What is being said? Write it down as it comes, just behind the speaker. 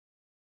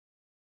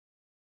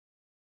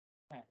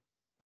হ্যাঁ,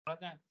 বলা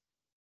যায়।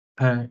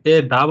 হ্যাঁ, এ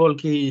ডাবল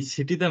কি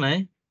সিটিতে নাই?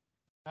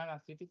 না না,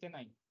 সিটিতে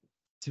নাই।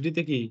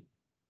 সিটিতে কি?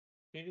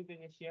 সিটিতে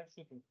যে শেয়ার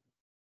শুধু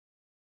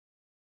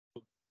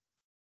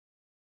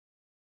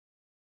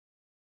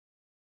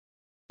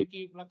তুই কি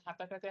এগুলো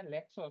খাতা টাতায়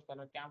লেখছো,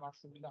 তাহলে কি আমার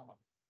সুবিধা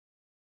হয়।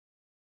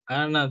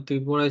 আর না, তুই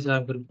পড়াইছ,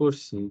 আমি ফের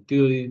পড়ছি,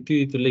 তুই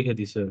তো লিখে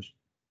দিছ।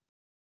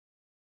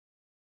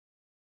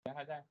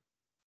 দেখা যায়।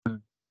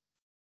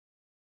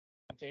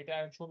 আচ্ছা, এটা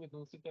ছবি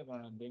তুলছিতে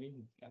দেরি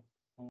হচ্ছে।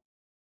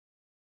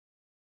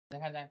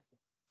 দেখা যায়।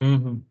 হুম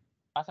হুম।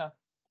 আচ্ছা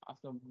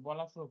আচ্ছা,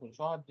 বলা শুরু করি।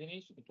 সহজ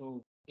জিনিস একটু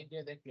এই যে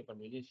দেখতে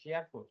পারবে যে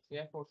শেয়ার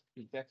ফোর্স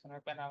কি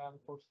সেকশনের প্যারালাল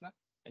ফোর্স না,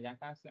 এই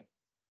জায়গা আছে।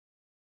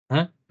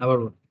 হ্যাঁ, আবার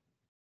বল।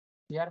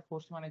 শেয়ার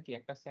ফোর্স মানে কি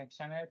একটা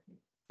সেকশনের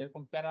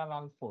এরকম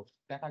প্যারালাল ফোর্স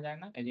দেখা যায়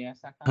না, এই যে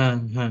এস আঁকা হ্যাঁ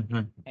আছে, হ্যাঁ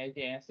হ্যাঁ। এই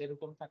যে এস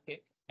এরকম থাকে।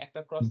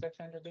 একটা ক্রস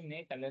সেকশন যদি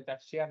নেই তাহলে তার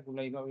শেয়ার গুলো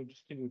এইভাবে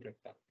ডিস্ট্রিবিউটেড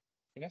থাকে,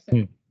 ঠিক আছে।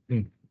 হুম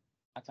হুম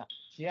আচ্ছা,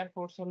 শেয়ার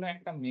ফোর্স হলো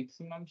একটা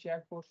ম্যাক্সিমাম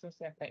শেয়ার ফোর্স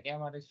আছে, একটা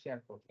এভারেজ শেয়ার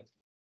ফোর্স আছে,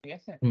 ঠিক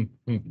আছে। হুম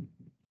হুম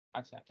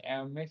আচ্ছা,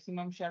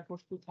 ম্যাক্সিমাম শেয়ার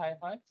ফোর্স কোথায়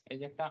হয়, এই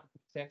যে একটা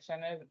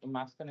সেকশনের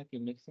মাঝখানে কি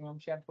ম্যাক্সিমাম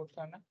শেয়ার ফোর্স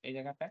হয় না এই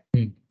জায়গাটায়।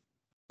 হুম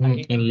আর হুম।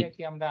 এখান থেকে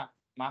কি আমরা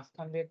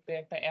মাঝখান থেকে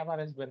একটা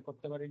এভারেজ বের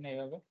করতে পারি না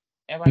এইভাবে।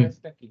 হুম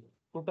এভারেজটা কি,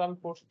 টোটাল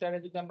ফোর্সটারে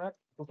যদি আমরা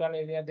টোটাল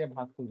এরিয়া দিয়ে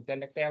ভাগ করি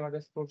তাহলে একটা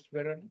এভারেজ ফোর্স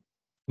বেরোয় না?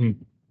 হুম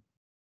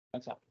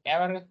আচ্ছা,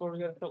 এভারেজ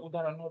ফোর্সের একটা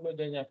উদাহরণ হলো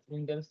যে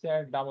সিঙ্গেল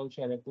শেয়ার ডাবল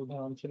শেয়ার একটা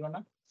উদাহরণ ছিল না,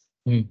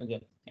 হুম যে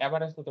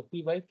এভারেজ কত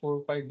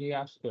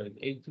P/4π/d/r স্কয়ার,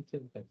 এই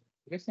সূত্রের ক্ষেত্রে,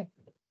 ঠিক আছে।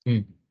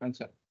 হুম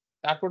আচ্ছা,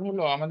 তারপর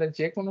হলো আমাদের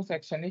যে কোনো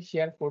সেকশনে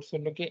শেয়ার ফোর্স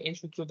হলো কি এই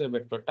সূত্রতে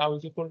বের করে টাউ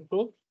ইজ ইকুয়াল টু,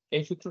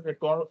 এই সূত্রটা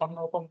একটু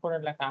অন্যরকম করে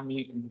লেখা আমি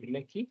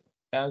লিখি,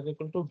 tau is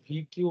equal to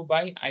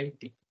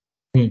VQ/IT,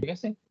 হুম ঠিক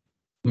আছে।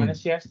 হুম মানে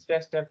শেয়ার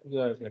স্ট্রেসটা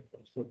বের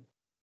করে, হুম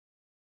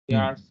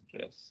শেয়ার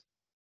স্ট্রেস।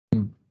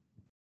 হুম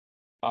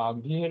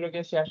ভি হলো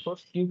গিয়ে শেয়ার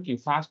ফোর্স, কিউ কি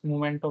first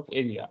movement of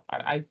area, R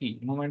I কি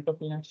মুভমেন্ট অফ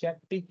ইনার্শিয়া,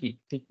 টি কি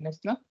থিকনেস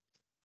না।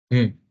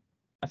 হুম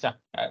আচ্ছা,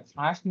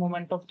 ফার্স্ট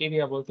মুভমেন্ট অফ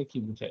এরিয়া বলতে কি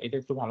বোঝায় এটা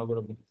একটু ভালো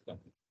করে বুঝতে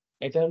হবে।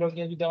 এটা হলো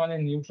গিয়ে যদি আমাদের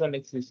নিউট্রাল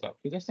এক্সিস হয়,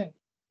 ঠিক আছে।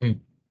 হুম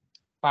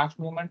ফার্স্ট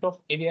মুভমেন্ট অফ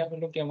এরিয়া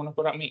হলো কি, মনে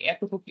করো আমি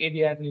এতটুকু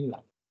এরিয়া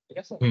নিলাম, ঠিক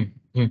আছে। হুম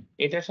হুম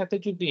এটার সাথে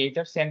যদি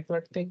এটার সেন্টার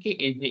থেকে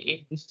এই যে এই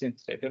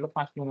ডিসটেন্সটা, এটা হলো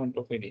ফার্স্ট মুভমেন্ট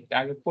অফ এরিয়া,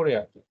 আগে পড়ে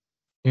আছে,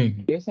 হুম।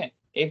 ঠিক আছে।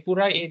 এই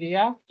পুরা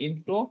এরিয়া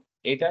ইনটু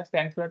এটা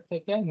সেন্টার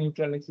থেকে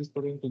নিউট্রাল এক্সিস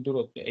পর্যন্ত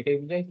দূরত্ব, এটাই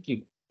বোঝায় কিউ,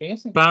 ঠিক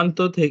আছে। প্রান্ত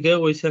থেকে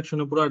ওই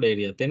সেকশনে পুরোটা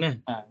এরিয়া, তাই না?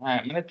 হ্যাঁ হ্যাঁ,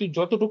 মানে তুই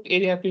যতটুকু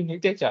এরিয়া তুই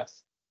নিতে চাস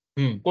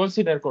হুম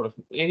কনসিডার করো,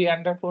 এরিয়া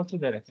আন্ডার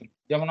কনসিডারেশন।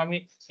 যেমন আমি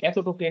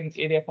এতটুকু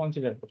এরিয়া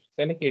কনসিডার করছি,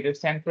 তাহলে কি এটার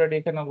সেন্টার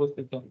এখানে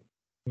অবস্থিত,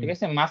 ঠিক হুম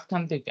আছে,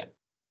 মাঝখান থেকে।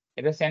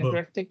 এটা হুম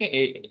সেন্টার থেকে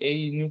এই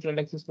নিউট্রাল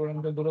অ্যাক্সিস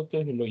পর্যন্ত দূরত্ব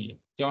হলো ইয়ে।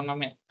 যেমন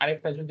আমি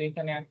আরেকটা যদি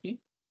এখানে আঁকি,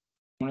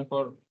 মনে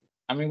কর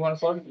আমি মনে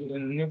কর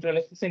নিউট্রাল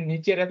অ্যাক্সিসের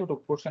নিচের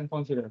এতটুকু পোর্শন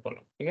কনসিডার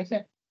করলাম, ঠিক আছে।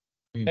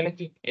 হুম তাহলে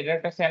কি এটা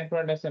একটা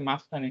সেন্ট্রয়েড আছে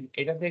মাঝখানে,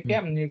 এটা থেকে হুম।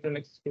 আমি নিউট্রাল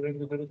অ্যাক্সিস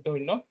পর্যন্ত দূরত্ব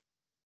হলো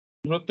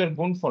দূরত্বের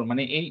গুণফল,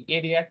 মানে এই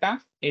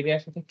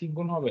এরিয়ার সাথে কি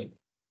গুণ হবে,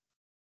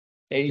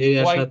 এই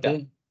এরিয়ার সাথে। ওয়াইটা,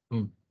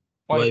 হুম।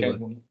 ওয়াই ওয়াইটা বার।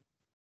 গুণ।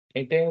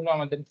 এটাই হলো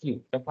আমাদের Q,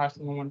 first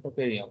moment of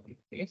area,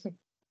 ঠিক আছে।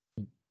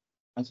 হুম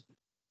আচ্ছা,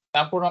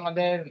 তারপর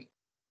আমাদের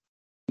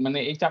মানে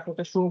এই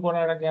চ্যাপ্টারটা শুরু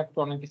করার আগে একটু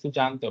অনেক কিছু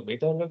জানতে হবে।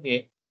 এটা হলো গিয়ে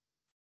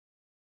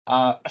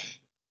আহ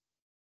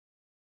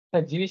একটা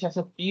জিনিস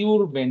আছে পিওর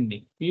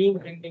বেন্ডিং। পিওর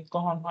বেন্ডিং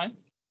কখন হয়,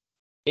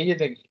 এই যে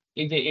দেখ,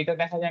 এই যে এটা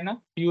দেখা যায় না,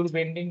 pure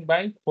bending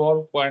by 4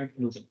 point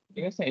loading,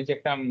 ঠিক আছে। এই যে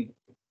একটা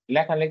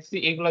লেখা লিখছি,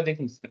 এগুলো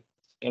দেখিস না,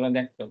 এগুলো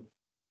দেখতে হবে।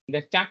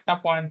 দেখ 4টা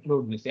পয়েন্ট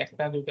লোড দিছে,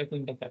 1টা 2টা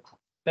 3টা 4টা,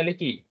 তাহলে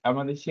কি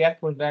আমাদের শেয়ার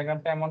ফোর্স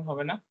ডায়াগ্রামটা এমন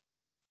হবে না।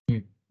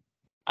 হুম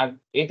আর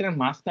এটার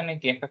মাঝখানে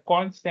কি একটা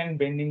কনস্ট্যান্ট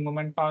বেন্ডিং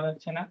মোমেন্ট পাওয়া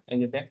যাচ্ছে না, এই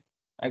যে দেখ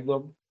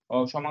একদম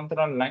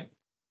সমান্তরাল লাইন,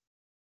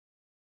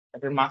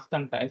 এটার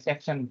মাঝখানটা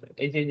সেকশন,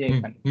 এই যে যে হুম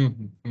এখানে, হুম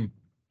হুম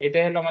এটা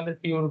হলো আমাদের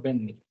পিওর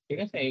বেন্ডিং, ঠিক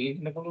আছে।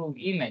 এখানে কোনো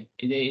নাই,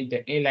 এই যে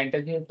এই লাইনটা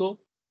যেহেতু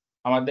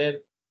আমাদের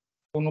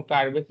কোনো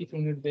কার্ভে কিছু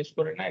নির্দেশ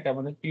করে না, এটা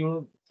আমাদের পিওর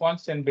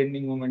কনস্ট্যান্ট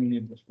বেন্ডিং মোমেন্ট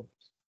নির্দেশ করে,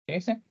 ঠিক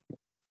আছে।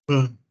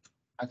 হুম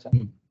আচ্ছা,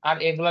 হুম। আর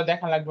এগুলা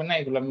দেখা লাগবে না,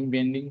 এগুলো আমি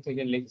বেন্ডিং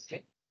থেকে লিখছি,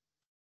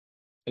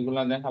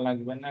 এগুলা দেখা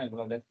লাগবে না,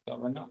 এগুলো দেখতে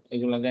হবে না,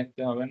 এগুলো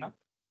দেখতে হবে না,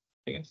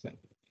 ঠিক আছে।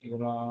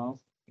 এগুলো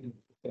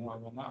দেখতে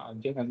হবে না, আর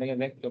যেখান থেকে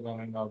দেখতে হবে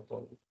আমি বের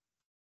করবো।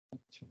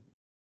 আচ্ছা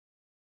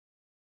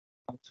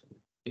আচ্ছা,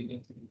 ঠিক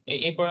আছে,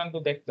 এই পর্যন্ত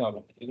দেখতে হবে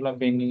না, এগুলো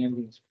বেন্ডিং এর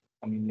জিনিস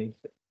আমি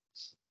লিখছি।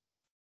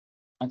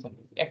 আচ্ছা,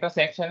 একটা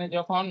সেকশনে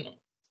যখন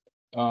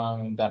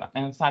দাঁড়া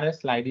স্যারের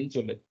স্লাইডেই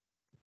চলে,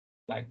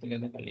 স্লাইড থেকে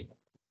দেখালি,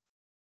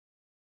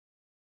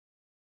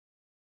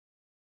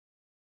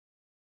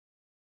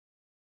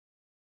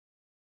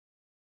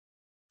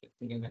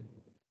 ঠিক আছে।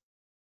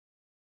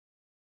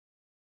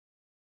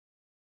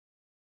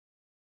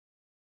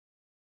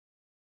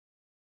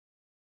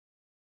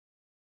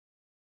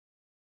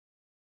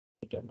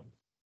 এটা না।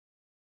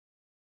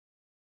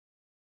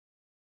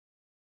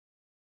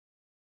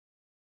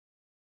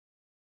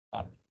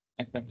 আর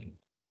একটা মিনিট।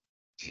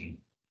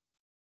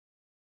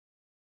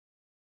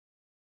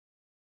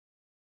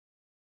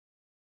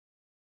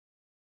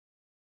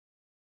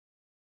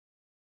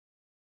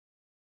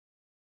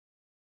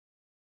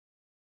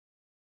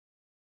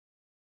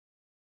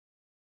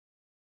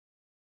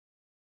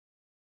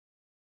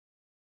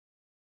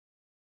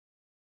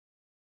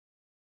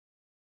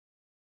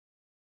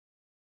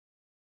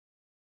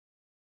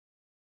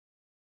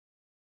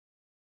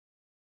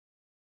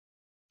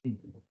 হুম।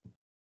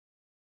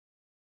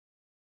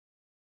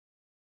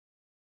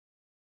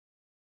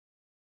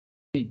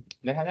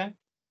 দেখা যায়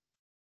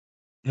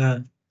হ্যাঁ,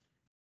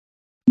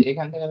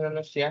 এখান থেকে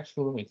হলো শেয়ার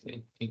শুরু হয়েছে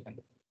এখানে।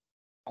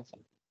 আচ্ছা,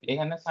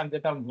 এখানে স্যার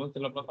যেটা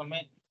বলছিল ১ম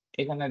এ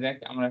এখানে দেখ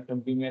আমরা একটা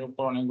বিমের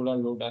উপর অনেকগুলো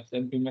লোড আছে।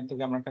 বিমের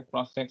থেকে আমরা একটা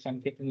ক্রস সেকশন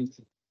কেটে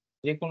নিচ্ছি।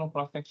 যেকোনো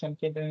ক্রস সেকশন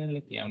কেটে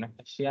নিলে কি আমরা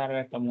একটা শিয়ার এর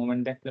একটা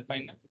মোমেন্ট দেখতে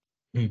পাই না?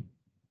 হুম,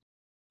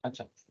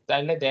 আচ্ছা,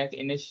 তাইলে দেখ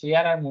এনে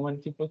শিয়ার আর মোমেন্ট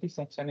কি প্রতি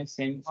সেকশনে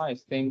সেম হয়?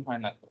 সেম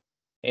হয় না তো।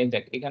 এই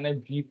দেখ এখানে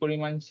ভি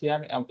পরিমাণ শিয়ার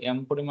এম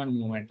পরিমাণ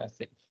মোমেন্ট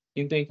আছে।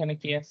 কিন্তু এখানে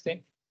কি আছে?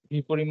 ভি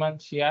পরিমাণ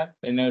শিয়ার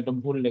এটা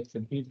ভুল লিখছে।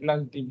 ভি প্লাস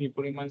ডিভি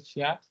পরিমাণ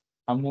শিয়ার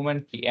আর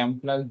মোমেন্ট কি এম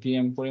প্লাস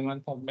ডিএম পরিমাণ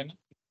থাকবে না?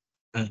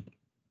 হ্যাঁ,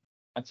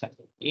 আচ্ছা,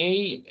 এই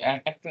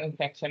একটা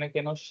সেকশনে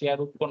কেন শিয়ার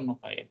উৎপন্ন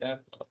হয়?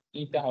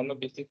 ইটা হলো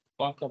বেসিক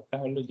কনসেপ্টটা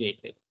হলো যে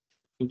এটাই।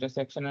 ২ টা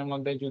সেকশনের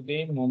মধ্যে যদি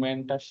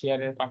মোমেন্ট আর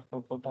শিয়ারের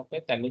পার্থক্য থাকে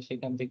তাহলে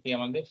সেখান থেকে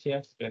আমাদের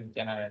শিয়ার স্ট্রেস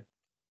জেনারেট।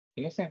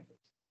 ঠিক আছে?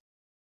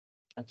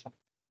 আচ্ছা,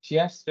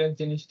 শিয়ার স্ট্রেস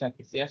জিনিসটা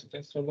কি? শিয়ার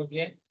স্ট্রেস হলো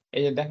গিয়ে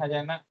এই যে দেখা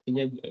যায় না? এই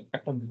যে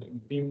একটা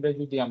বিমরে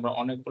যদি আমরা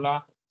অনেকগুলা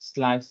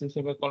স্লাইস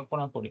হিসেবে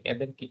কল্পনা করি,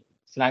 এদের কি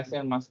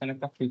স্লাইসের মাঝখানে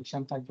একটা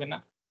ফ্রিকশন থাকবে না?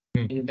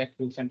 হুম, এই যে দেখ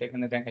ফ্রিকশনটা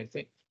এখানে দেখাইছে।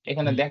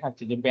 এখানে হুম,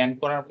 দেখাচ্ছে যে ব্যান্ড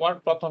করার পর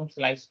 ১ম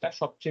স্লাইসটা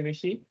সবচেয়ে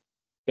বেশি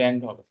ব্যান্ড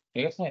হবে।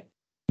 ঠিক আছে?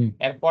 হুম,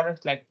 এরপরের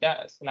স্লাইসটা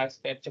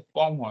এর চেয়ে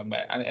কম হয়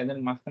আর এদের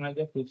মাঝখানে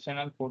যে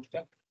ফ্রিকশনাল ফোর্সটা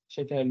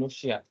সেটা হলো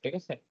শিয়ার। ঠিক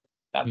আছে?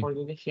 হুম, তারপরে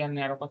যদি শিয়ার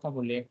নেওয়ার কথা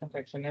বলি, একটা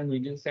সেকশনের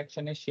মিডল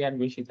সেকশনে শিয়ার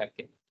বেশি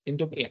থাকে।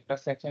 কিন্তু কি একটা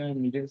সেকশনের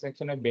মিডল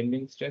সেকশনে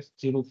বেন্ডিং স্ট্রেস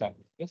 0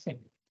 থাকে। ঠিক আছে?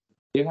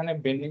 যেখানে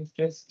বেন্ডিং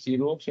স্ট্রেস 0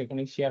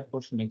 সেখানে শিয়ার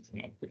ফোর্স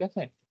মেক্সিমাম। ঠিক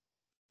আছে?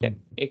 হুম,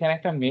 এখানে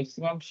একটা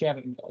মেক্সিমাম শেয়ার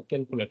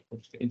ক্যালকুলেট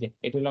করছে। এই যে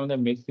এটা হলো আমাদের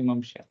মেক্সিমাম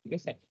শেয়ার। ঠিক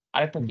আছে?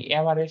 আরেকটা হুম, কি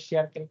এভারেজ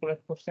শেয়ার ক্যালকুলেট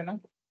করছে না?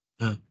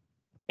 হ্যাঁ,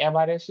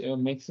 এভারেজ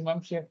মেক্সিমাম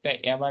শেয়ারটা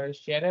এভারেজ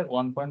শেয়ারের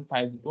 1.5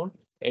 গুণ।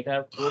 এটার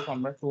প্রুফ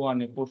আমরা 2-1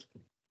 এ করছি।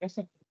 ঠিক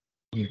আছে?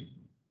 হুম,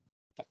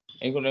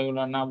 এগুলো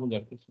না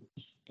বুঝার কিছু।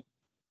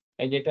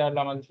 এই যেটা হলো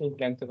আমাদের সেই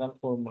প্ল্যাঙ্কটন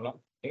ফর্মুলা।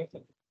 ঠিক আছে?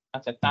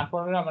 আচ্ছা, হুম, তারপর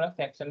হলো আমরা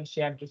সেকশনের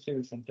শেয়ার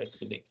ডিস্ট্রিবিউশনটা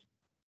একটু দেখি।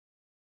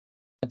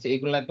 আচ্ছা,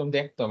 এগুলো একদম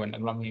দেখতে হবে না।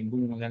 এগুলো আমি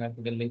বিভিন্ন জায়গা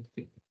থেকে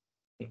লিখছি।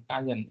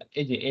 কাজের না।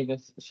 এই যে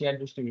শেয়ার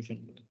ডিস্ট্রিবিউশন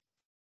গুলো।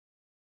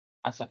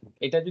 আচ্ছা,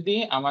 এটা যদি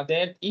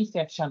আমাদের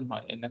সেকশন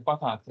হয়, এটা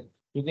কথা আছে।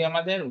 যদি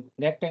আমাদের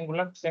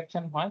রেক্টেঙ্গুলার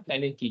সেকশন হয়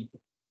তাইলে কি?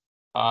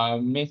 আ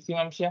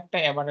মেক্সিমাম শেয়ারটা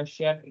এভারেজ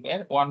শেয়ার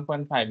এর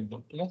 1.5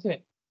 গুণ। ঠিক আছে?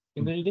 হুম।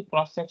 কিন্তু যদি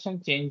ক্রস সেকশন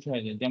চেঞ্জ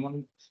হয়ে যায়, যেমন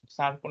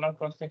সার্কুলার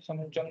ক্রস সেকশন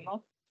এর জন্য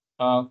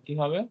আ কি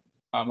হবে?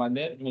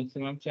 আমাদের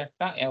মেক্সিমাম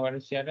শেয়ারটা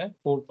এভারেজ শেয়ারের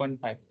 4.5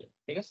 গুণ।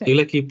 ঠিক আছে?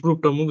 এগুলা কি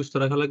প্রুফটা মুখস্থ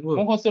রাখা লাগবো?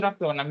 মুখস্থ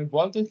রাখতে হবে না। আমি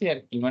বলতেছি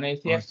আরকি। মানে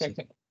ও শেয়ার আচ্ছা,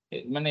 সেকশন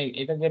মানে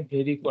এটা যে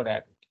ভেরি করে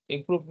আরকি। এই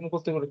প্রুফ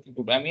মুখস্থ করে কি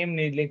করব? আমি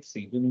এমনি লিখছি।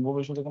 যদি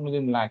ভবিষ্যতে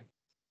কোনদিন লাগে,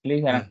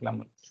 লিখে হ্যাঁ, রাখলাম।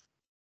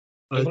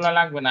 এগুলা আচ্ছা,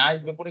 লাগবে না।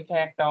 আসবে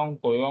পরীক্ষায় একটা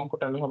অঙ্ক। ওই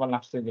অঙ্কটা হলো সবার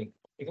লাস্টে দেখব।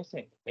 ঠিক আছে?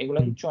 এগুলা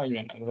হুম, কিচ্ছু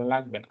আসবে না। এগুলো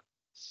লাগবে না।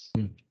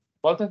 হুম,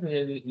 বলতেছে যে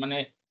মানে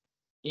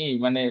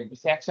মানে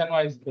সেকশন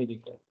ওয়াইজ ভেরি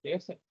করে। ঠিক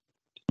আছে?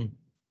 হুম,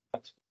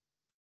 আচ্ছা।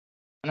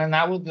 মানে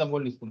না বুঝলে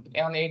বলিস কিন্তু।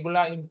 এখন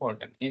এগুলা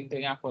ইম্পোর্টেন্ট। এন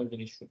থেকে আকোয়ার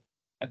জিনিস শুনি।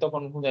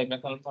 এতক্ষণ বুঝাই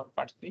পেছাল সব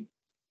পারছি।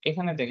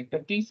 এখানে দেখ একটা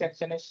টি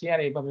সেকশনের শেয়ার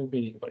এইভাবে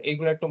ভেরি করে।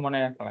 এগুলো একটু মনে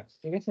রাখা লাগছে।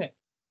 ঠিক আছে?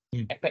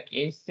 হুম, একটা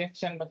এইচ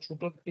সেকশন বা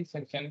ছোট টি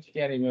সেকশনের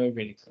শেয়ার এইভাবে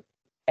ভেরি করে।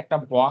 একটা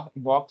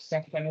বক্স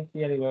সেকশনের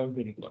শেয়ার এইভাবে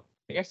ভেরি করে।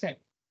 ঠিক আছে?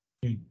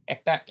 হুম।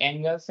 একটা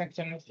অ্যাঙ্গেল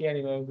সেকশনের শেয়ার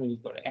এভাবে ভেরি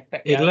করে। একটা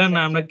এল এগুলা না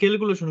আমরা সেকশন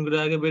ক্যালকুলেশন করে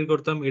আগে বের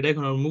করতাম। এটা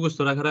এখন আর মুখস্থ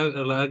রাখা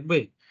লাগবে?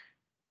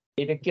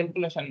 এটা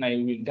ক্যালকুলেশন নাই।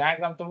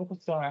 ডায়াগ্রাম তো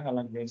মুখস্থ রাখা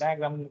লাগবে।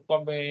 ডায়াগ্রাম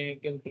কবে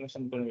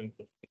ক্যালকুলেশন করে বের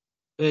করব?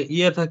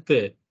 ইয়ে থাকতে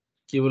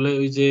কি বলে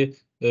ওই যে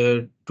এ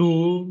 2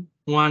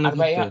 1 এ আর থাকতে।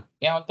 ভাইয়া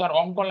এখন তো আর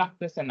অঙ্ক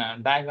লাগতেছে না।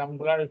 ডায়াগ্রাম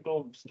গুলার একটু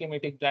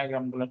স্কিমেটিক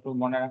ডায়াগ্রাম গুলো একটু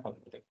মনে রাখা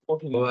লাগবে।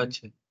 কঠিন ও না কিন্তু।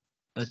 আচ্ছা,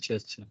 আচ্ছা,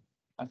 আচ্ছা।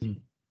 আচ্ছা। হুম,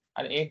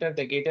 আর এটা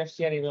দেখ এটার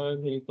শেয়ার এভাবে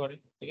ভেরি করে।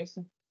 ঠিক আছে?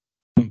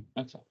 হুম,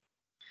 আচ্ছা।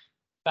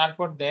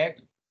 তারপর দেখ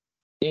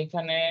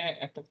এইখানে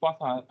একটা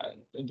কথা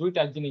 ২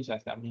 টা জিনিস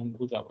আছে আমি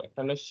বুঝাবো। একটা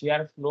হলো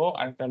শিয়ার ফ্লো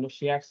আর একটা হলো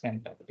শিয়ার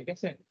সেন্টার। ঠিক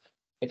আছে?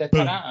 এটা হুম,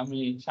 ছাড়া আমি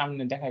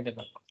সামনে দেখাইতে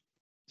পারব না।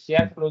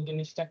 শিয়ার হুম, ফ্লো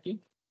জিনিসটা কি?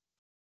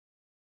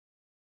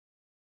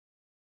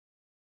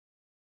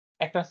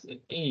 একটা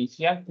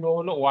শিয়ার ফ্লো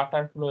হলো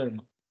ওয়াটার ফ্লো এর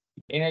মতো।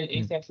 এই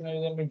হুম, সেকশনে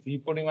যদি আমি ভি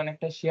পরিমাণ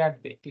একটা শিয়ার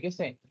দেই, ঠিক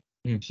আছে?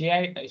 হুম।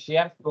 শিয়ার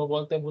শিয়ার ফ্লো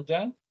বলতে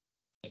বোঝায়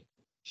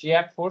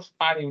shear force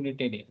per unit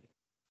area.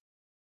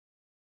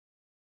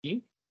 কি?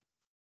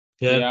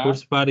 Share shear force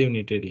per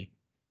unit area.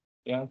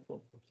 Shear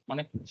force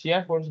মানে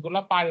শিয়ার ফোর্স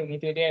গুলা পার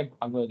ইউনিট এরিয়ায়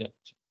ভাগ হয়ে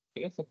যাচ্ছে।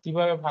 ঠিক আছে?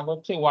 কিভাবে ভাগ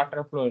হচ্ছে?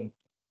 ওয়াটার ফ্লো এর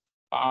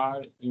পার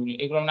ইউনিট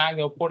এগুলো না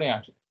আগে পড়ে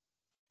আসে।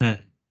 হ্যাঁ,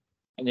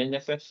 যে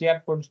একটা শিয়ার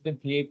ফোর্স যদি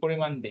ভি এই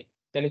পরিমাণ দেই,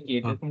 তাহলে কি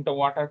এটা হ্যাঁ, এরকমটা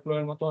ওয়াটার ফ্লো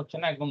এর মতো হচ্ছে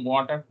না? একদম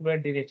ওয়াটার ফ্লো এর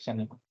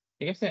ডিরেকশনে।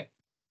 ঠিক আছে?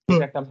 হুম,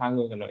 এটা একটা ভাগ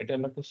হয়ে গেল। এটা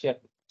হলো একটা শিয়ার।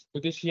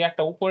 যদি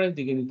শিয়ারটা উপরের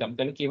দিকে দিতাম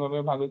তাহলে কি এভাবে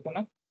ভাগ হইতো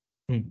না?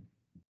 হুম,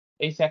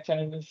 এই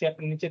সেকশনে যদি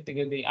শিয়ারটা নিচের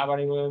দিকে দেই আবার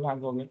এভাবে ভাগ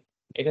হবে।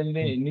 এটা যদি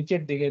হুম,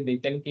 নিচের দিকে দেই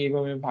তাহলে কি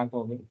এভাবে ভাগ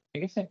হবে।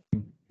 ঠিক আছে?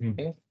 হুম, হুম,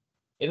 ঠিক আছে?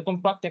 এরকম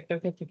প্রত্যেকটার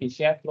ক্ষেত্রে কি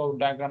শেয়ার ফ্লো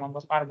ডায়াগ্রাম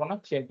আমরা পারব না?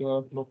 শেয়ার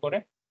কিভাবে ফ্লো করে?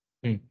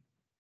 হুম,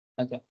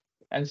 আচ্ছা।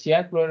 এন্ড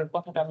shear flow এর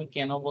কথাটা আমি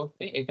কেন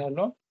বলছি? এটা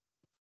হলো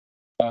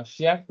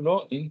shear flow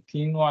in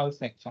thin wall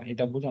section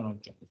এটা বোঝানোর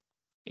জন্য।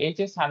 এই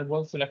যে স্যার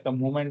বলছিল একটা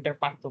মোমেন্টের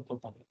পার্থক্য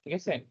থাকে। ঠিক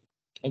আছে?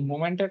 এই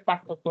মোমেন্টের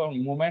পার্থক্য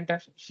মোমেন্ট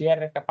আর shear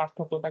এর একটা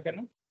পার্থক্য থাকে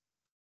না?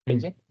 এই হুম।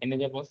 যে এনে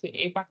যে বলছি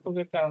এই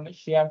পার্থক্যের কারণে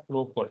shear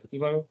flow করে।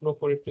 কিভাবে flow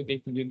করে একটু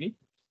দেখি যদি?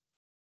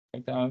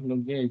 এটা হলো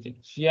গিয়ে এই যে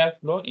shear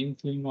flow in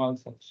thin wall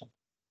section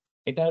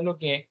এটা হলো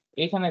গিয়ে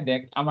এখানে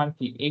দেখ আমার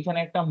কি এইখানে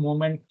একটা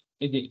মোমেন্ট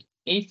এই যে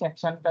এই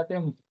সেকশনটাতে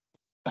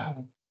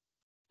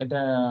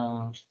এটা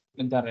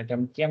দাঁড়া এটা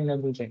আমি কেমনে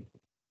বুঝাই?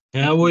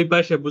 হ্যাঁ, দেখি ওই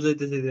পাশে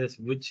বুঝাইতে চাইতেছি,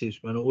 বুঝছিস?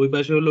 মানে ওই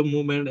পাশে হলো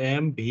মুভমেন্ট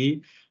এম, ভি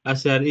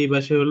আছে আর এই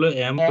পাশে হলো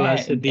এম হ্যাঁ, প্লাস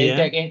হ্যাঁ, এই ডিএম।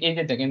 দেখ এই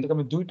যে দেখ এখান থেকে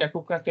আমি ২ টা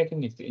টুকরা কেটে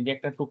নিচ্ছি। এই যে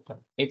একটা টুকরা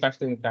এই পাশ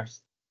থেকে কাটছি।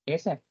 ঠিক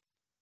আছে?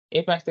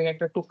 এই পাশ থেকে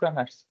একটা টুকরা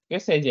কাটছি। ঠিক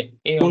আছে? এই যে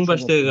এই কোন অংশ পাশ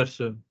থেকে থেকে।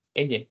 কাটছো?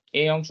 এই যে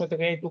এই অংশ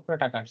থেকে এই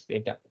টুকরাটা কাটছি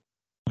এটা।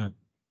 হ্যাঁ,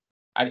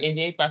 আর এই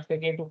যে এই পাশ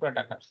থেকে এই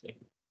টুকরাটা কাটছি।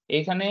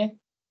 এইখানে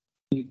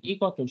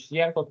কত?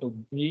 শিয়ার কত?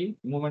 ভি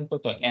মোমেন্ট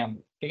কত? এম।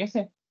 ঠিক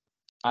আছে?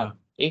 আর হ্যাঁ।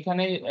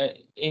 এইখানে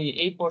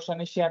এই পোরশন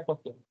এর শেয়ার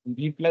কত?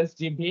 ভি প্লাস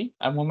জিভি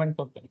আর মোমেন্ট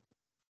কত?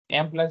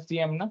 এম প্লাস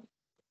জিএম না?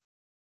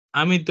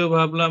 আমি তো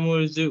ভাবলাম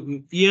ওই যে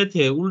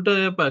ইয়ে উল্টা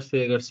পাশ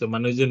থেকে কাটছো,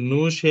 মানে ওই যে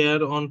নো শেয়ার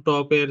অন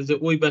টপ এর যে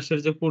ওই পাশের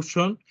যে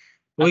পোর্শন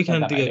আচ্ছা ওইখান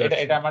দাঁড়া থেকে এটা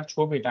কাটছো। এটা আমার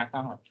ছবি আঁকা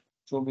হয়।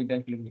 ছবি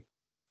দেখলে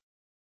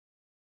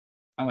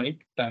আমার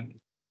একটু টাইম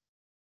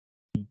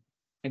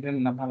এটা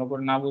না ভালো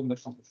করে না বুঝলে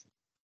সমস্যা।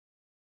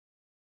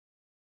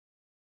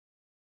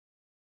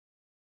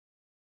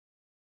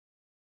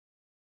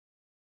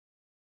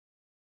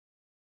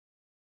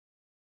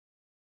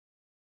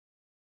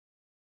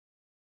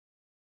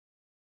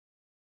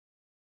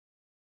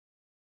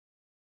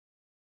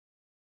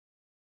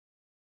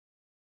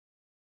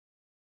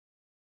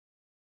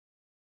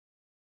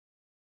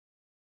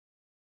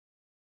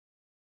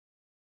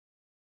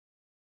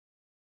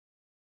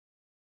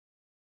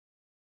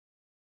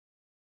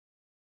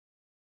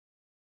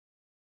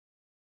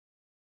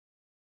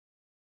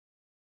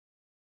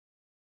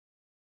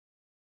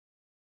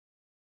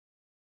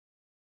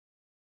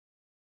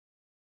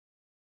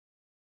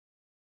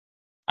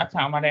 আচ্ছা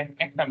আমার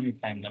একটা মিনিট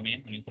টাইম দাও আমি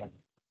এখনই করব।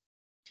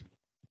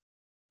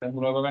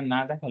 পুরোভাবে না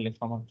দেখালে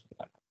সমস্যা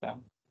একটা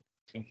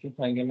ঠিক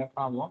হয়ে গেলে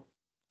পাবো।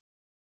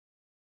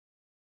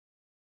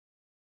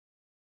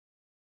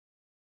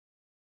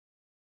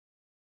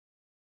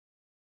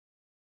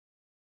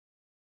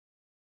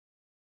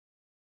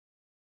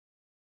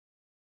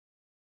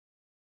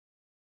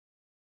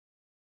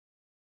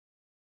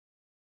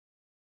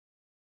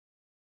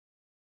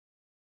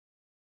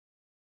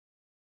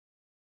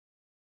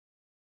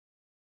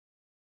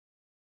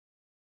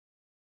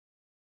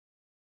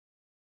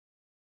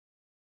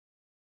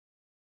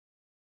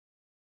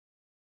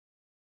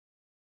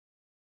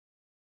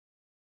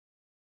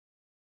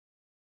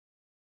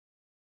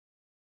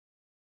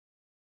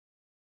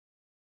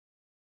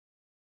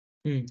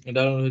 এটা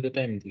ডাউনলোড হইতে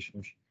টাইম দিস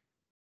সমস্যা।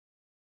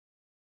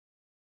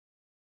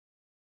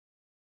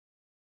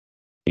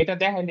 এটা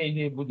দেখাইলে এই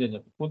যে বুঝে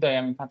যাবে। কোথায়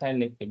আমি খাতায়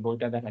লিখছি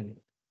বইটা দেখাইলে।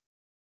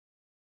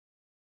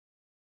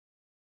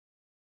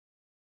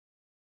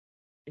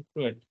 একটু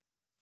ওয়েট।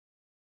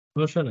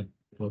 সমস্যা নেই।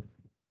 বল।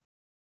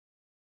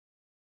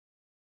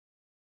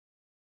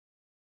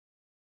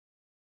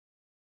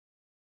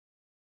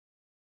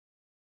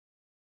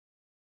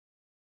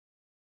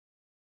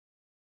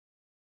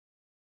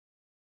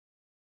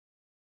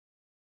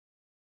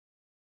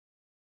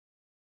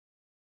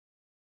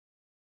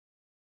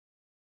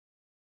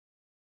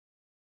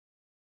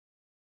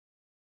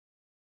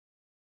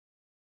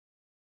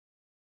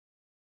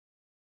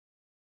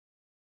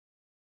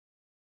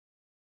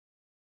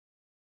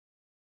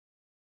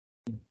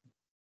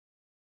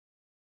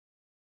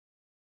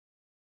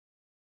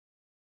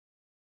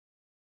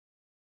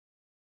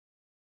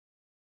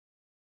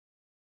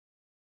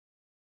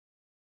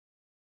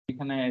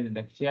 এখানে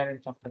দেখ শেয়ারের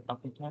চ্যাপ্টারটা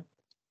কোথায়?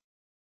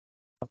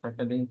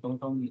 চ্যাপ্টারটা দেখি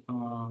প্রথম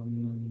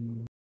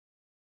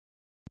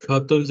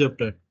সপ্তম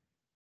chapter.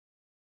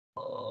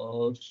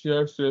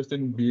 Share stress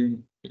in being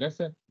ঠিক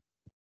আছে?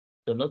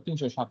 এটা হলো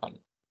 ৩৫৭।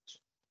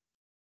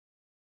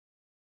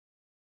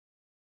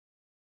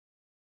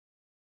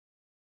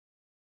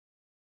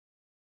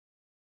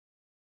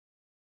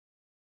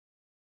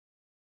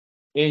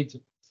 এই যে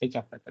এই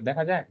চ্যাপ্টারটা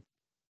দেখা যায়?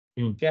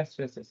 হুম, শেয়ার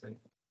স্ট্রেস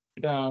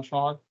এটা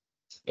সহজ।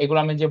 এগুলো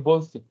আমি যে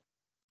বলছি,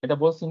 এটা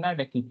বলছি না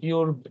এটা কি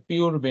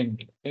পিওর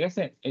বেন্ডিং ঠিক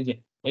আছে? এই যে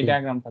এই হুম,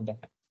 ডায়াগ্রামটা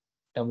দেখা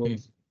এটা হুম,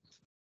 বলছি।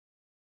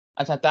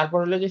 আচ্ছা তারপর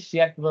হলো যে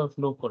শেয়ার কিভাবে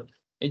ফ্লো করে।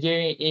 এই যে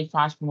এই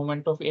ফার্স্ট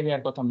মোমেন্ট অফ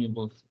এরিয়ার কথা আমি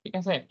বলছি। ঠিক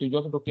আছে? তুই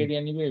যতটুকু হুম,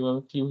 এরিয়া নিবি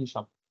এভাবে কিউ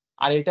হিসাব।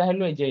 আর এটা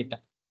হলো এই যে এটা।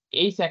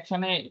 এই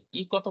সেকশনে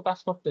কত কাজ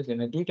করতেছে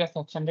না ২ টা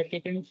সেকশনকে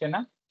কেটে নিচ্ছে না?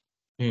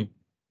 হুম,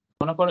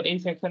 মনে করো এই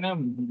সেকশনে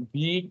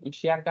ভি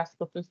শেয়ার কাজ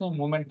করতেছে,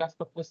 মোমেন্ট কাজ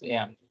করতেছে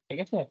এম। ঠিক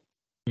আছে?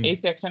 হুম, এই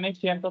সেকশনে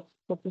শেয়ার কাজ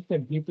করতেছে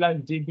ভি প্লাস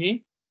জিভি।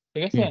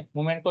 ঠিক আছে? হুম,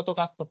 মোমেন্ট কত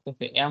কাজ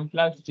করতেছে এম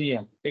প্লাস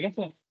জিএম। ঠিক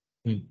আছে?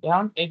 হুম।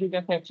 এখন এই ২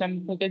 টা সেকশন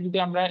থেকে যদি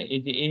আমরা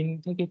এই যে এই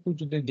থেকে একটু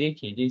যদি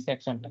দেখি যে এই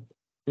সেকশনটা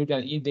 ২ টা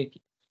দেখি।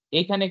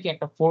 এখানে কি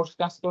একটা ফোর্স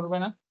কাজ করবে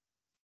না?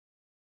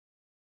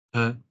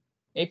 হ্যাঁ।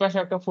 এই পাশে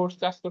একটা ফোর্স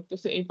কাজ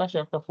করতেছে, এই পাশে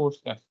একটা ফোর্স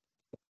কাজ,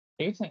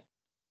 ঠিক আছে?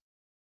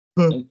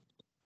 হুম। এই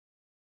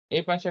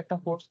এই পাশে একটা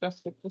ফোর্স কাজ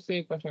করতেছে,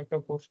 এই পাশে একটা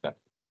ফোর্স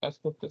কাজ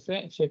করতেছে।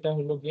 সেটা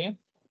হলো গিয়ে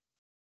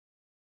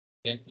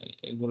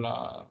এগুলা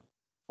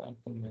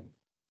তারপরে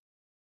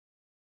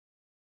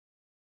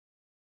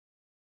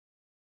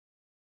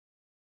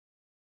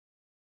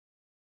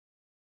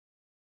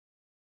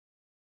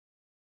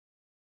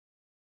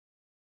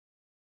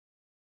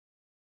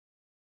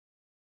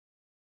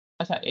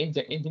আচ্ছা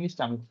এই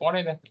জিনিসটা আমি পরে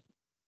দেখি।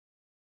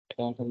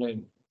 এটা আসলে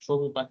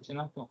ছবি পাচ্ছি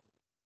না তো।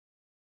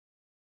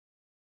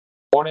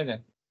 পরে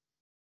দেখ,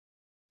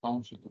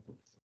 সমস্যা কি?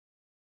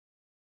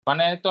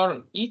 মানে তোর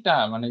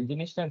মানে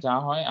জিনিসটা যা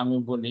হয় আমি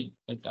বলি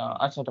এটা।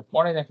 আচ্ছা এটা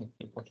পরে দেখে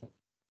কি কথা।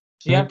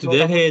 হ্যাঁ শিয়ার তুই ফ্লোটা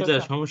দেখে যা,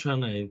 বুঝতেছ? সমস্যা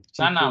নাই, না,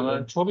 চিত্র। না আমার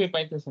ছবি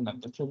পাইতেছে না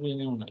তো, ছবি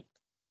এনেও নাই।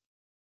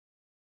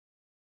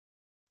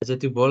 আচ্ছা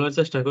তুই বলার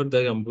চেষ্টা কর,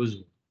 দেখ আমি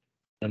বুঝবো।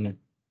 জানে।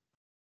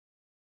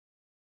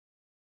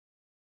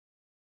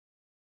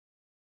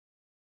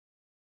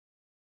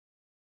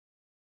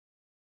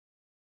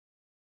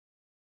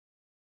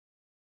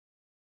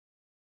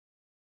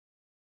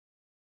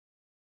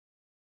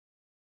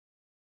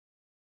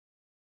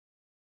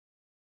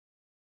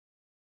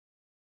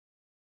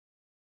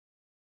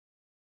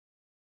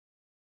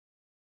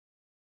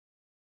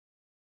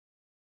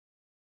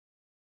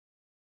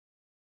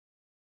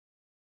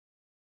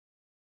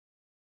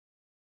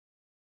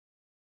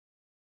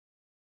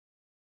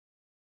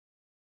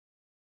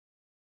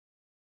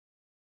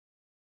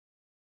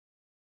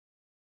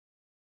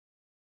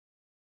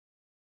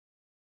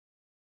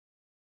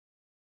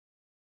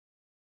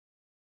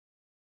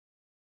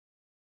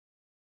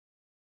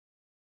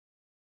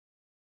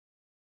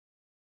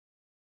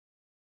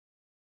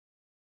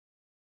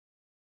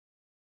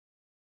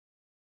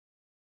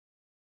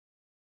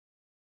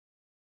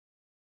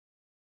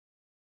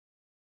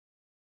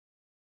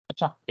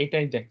 আচ্ছা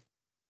এটাই দেখ,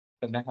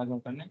 এটা দেখা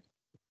দরকার নেই।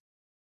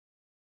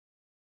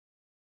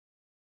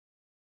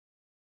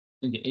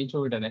 এই যে এই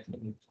ছবিটা দেখ।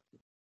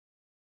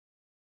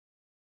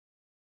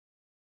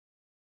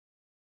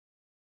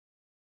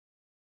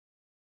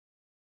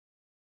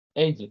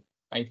 এই যে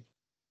এই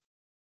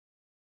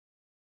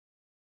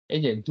এই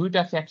যে ২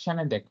 টা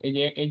সেকশনে দেখ। এই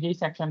যে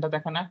সেকশনটা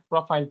দেখে না?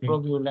 প্রোফাইল হুম। প্রো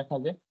ভিউ লেখা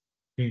যে।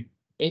 হুম।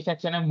 এই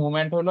সেকশনের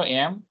মুভমেন্ট হলো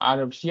এম, আর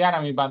শিয়ার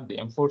আমি বাদ দিই।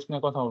 আমি ফোর্স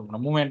নিয়ে কথা বলব না।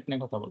 মুভমেন্ট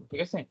নিয়ে কথা বলব।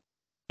 ঠিক আছে?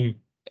 হুম।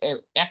 এ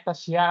একটা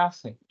শিয়ার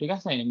আছে। ঠিক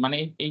আছে? মানে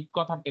এই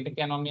কথা এটা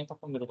কেন আমি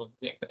এতক্ষণ ধরে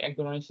বলতেছি। এক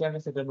ধরনের শিয়ার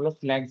আছে, এটা হলো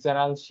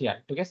ফ্লেক্সারাল শিয়ার।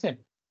 ঠিক আছে?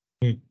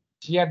 হুম।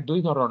 শিয়ার ২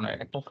 ধরনের।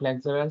 একটা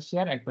ফ্লেক্সারাল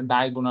শিয়ার, একটা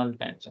ডায়াগোনাল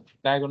টেনশন।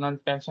 ডায়াগোনাল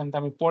টেনশনটা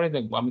আমি পরে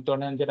দেখব। আমি তোর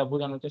যেটা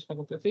বোঝানোর চেষ্টা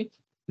করতেছি,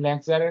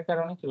 ফ্লেক্সারের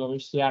কারণে কিভাবে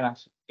শিয়ার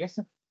আসে। ঠিক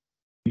আছে?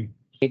 হুম।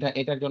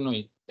 এটার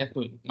জন্যই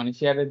এতই মানে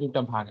শেয়ারের ২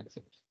 টা ভাগ আছে।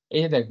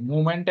 এই যে দেখ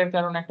মুভমেন্টের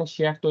কারণে একটা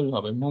শেয়ার তৈরি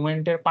হবে।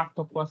 মুভমেন্টের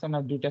পার্থক্য আছে না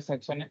 ২ টা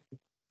সেকশনে?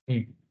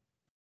 হুম।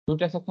 ২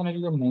 টা সেকশনে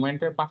যদি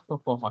মুভমেন্টের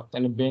পার্থক্য হয়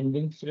তাহলে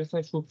বেন্ডিং স্ট্রেস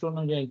এর সূত্র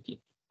অনুযায়ী কি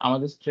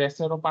আমাদের স্ট্রেস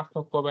এরও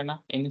পার্থক্য হবে না?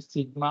 n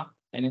সিগমা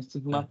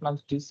হ্যাঁ। Plus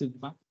d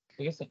sigma.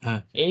 ঠিক আছে?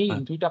 হ্যাঁ। এই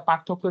হ্যাঁ। ২ টা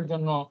পার্থক্যের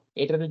জন্য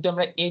এটা যদি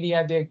আমরা এরিয়া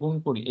দিয়ে গুণ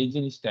করি এই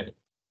জিনিসটারে,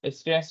 এই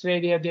স্ট্রেস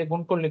এরিয়া দিয়ে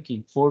গুণ করলে কি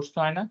ফোর্স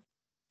হয় না?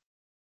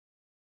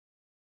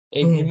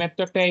 এই হুম। বিমের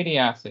তো একটা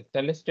এরিয়া আছে।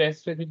 তাহলে স্ট্রেস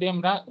রে যদি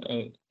আমরা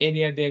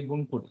এরিয়া দিয়ে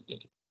গুণ করি,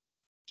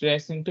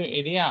 stress into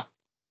area,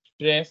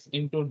 stress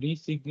into D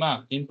sigma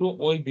into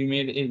ওই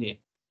বিমের এরিয়া।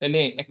 তাহলে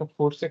একটা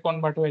ফোর্সে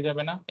কনভার্ট হয়ে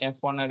যাবে না?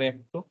 F1 আর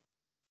F2।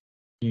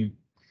 হুম।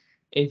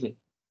 এই যে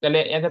তাহলে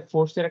এদের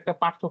ফোর্সের একটা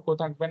পার্থক্য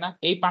থাকবে না?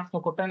 এই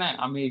পার্থক্যটা না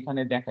আমি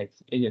এখানে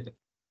দেখাইছি। এই যে দেখ,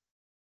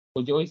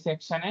 ওই যে ওই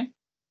সেকশনে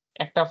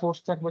একটা ফোর্স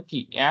থাকবে কি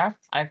F,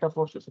 আর একটা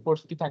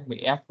ফোর্স কি থাকবে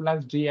F প্লাস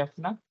DF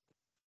না?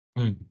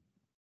 হুম।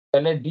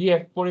 তাহলে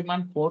DF পরিমাণ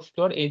ফোর্স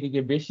তোর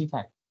এইদিকে বেশি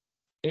থাকে।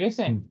 ঠিক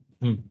আছে? হুম।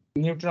 হুম।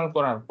 নিউট্রাল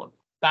করার পর।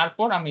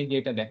 তারপর আমি এই যে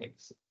এটা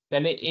দেখাইছি।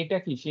 তাহলে এটা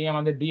কি সেই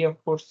আমাদের DF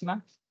ফোর্স না?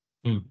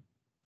 হুম।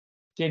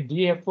 যে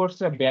ডিএফ ফোর্স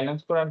টা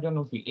ব্যালেন্স করার জন্য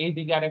কি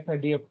এইদিকে আরেকটা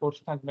ডিএফ ফোর্স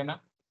থাকবে না?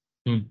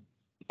 হুম।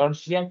 কারণ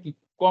শিয়ার কি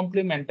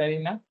কমপ্লিমেন্টারি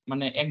না?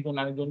 মানে একজন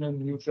আরেকজনের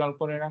নিউট্রাল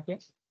করে রাখে।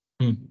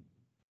 হুম।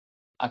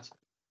 আচ্ছা,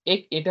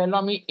 এটা হলো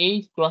আমি এই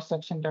ক্রস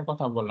সেকশনটার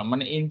কথা বললাম।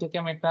 মানে এন থেকে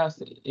আমি একটা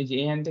এই যে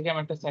এখান থেকে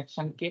আমি একটা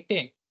সেকশন কেটে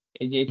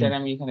এই যে হুম। এটার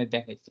আমি এখানে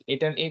দেখাইছি।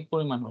 এটার এই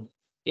পরিমাণ হলো।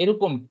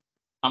 এরকম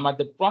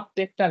আমাদের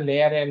প্রত্যেকটা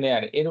লেয়ারে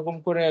এরকম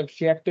করে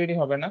শেয়ার তৈরি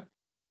হবে না?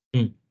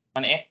 হুম।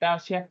 মানে একটা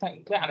শেয়ার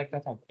থাকলে আরেকটা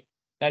থাকবে।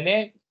 তাইলে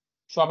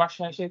সবার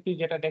শেষে তুই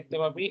যেটা দেখতে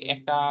পাবি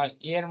একটা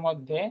ইয়ের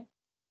মধ্যে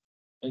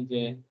এই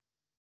যে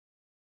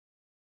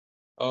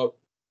অ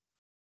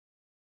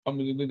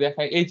আমি যদি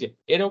দেখাই এই যে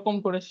এরকম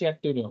করে শেয়ার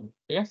তৈরি হবে।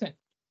 ঠিক আছে?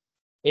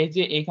 এই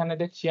যে এইখানে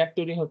দেখ শেয়ার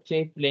তৈরি হচ্ছে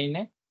এই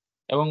প্লেনে,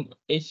 এবং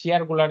এই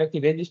শেয়ার গুলারে কি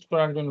রেজিস্ট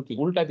করার জন্য কি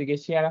উল্টা দিকে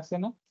শেয়ার আছে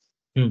না?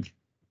 হুম।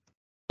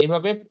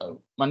 এভাবে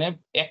মানে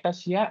একটা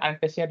শেয়ার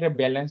আরেকটা শেয়ারের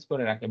ব্যালেন্স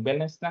করে রাখে।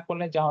 ব্যালেন্স না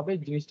করলে যা হবে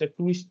জিনিসটা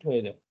টুইস্ট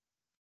হয়ে যাবে।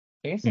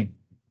 ঠিক আছে? হুম।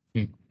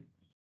 হুম।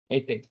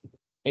 এইটাই।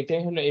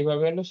 এটাই হলো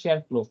এইভাবে হলো শেয়ার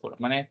ফ্লো করা।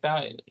 মানে একটা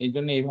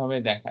এইজন্য এইভাবে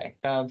দেখায়।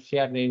 একটা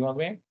শেয়ার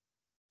এইভাবে,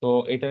 তো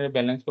এটারে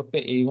ব্যালেন্স করতে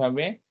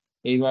এইভাবে,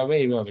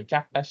 এইভাবে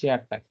 ৪ টা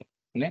শেয়ার থাকে।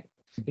 মানে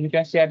দুইটা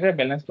শেয়ারের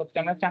ব্যালেন্স করতে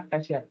আমরা 4টা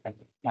শেয়ার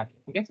থাকে,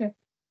 ঠিক আছে?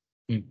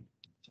 হুম,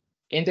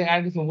 এর থেকে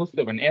আর কিছু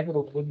বুঝতে পারেন,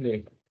 এতটুকু বুঝলে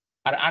হইলো।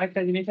 আর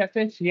আরেকটা জিনিস আছে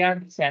শেয়ার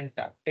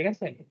সেন্টার, ঠিক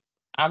আছে?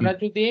 আমরা হুম,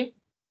 যদি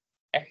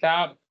একটা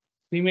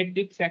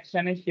সিমেট্রিক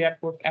সেকশনে শেয়ার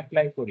ফোর্স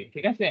এপ্লাই করি,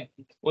 ঠিক আছে?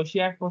 ওই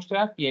শেয়ার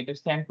ফোর্সটা কি এটা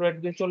সেন্ট্রয়েড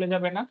দিয়ে চলে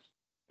যাবে না?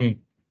 হুম,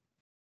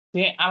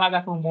 সে আলাদা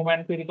কোনো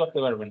মোমেন্ট তৈরি করতে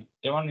পারবে না।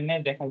 যেমন এনে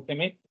দেখাইছি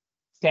আমি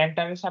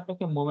সেন্টারের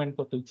সাপেক্ষে মোমেন্ট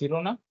কত 0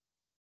 না?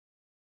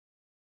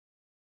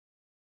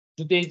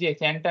 যদি এই যে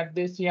সেন্টার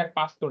দিয়ে শেয়ার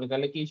পাস করে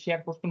তাহলে কি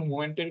শেয়ার ফোর্স কোনো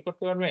মোমেন্ট তৈরি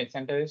করতে পারবে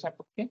সেন্টারের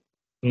সাপেক্ষে?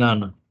 না,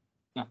 না।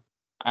 না।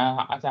 আ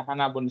আচ্ছা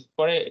না বলিস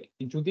পরে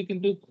যদি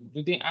কিন্তু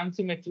যদি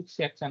আনসিমেট্রিক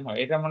সেকশন হয়,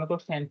 এটা মনে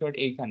করো সেন্ট্রয়েড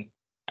এইখানে।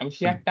 আমি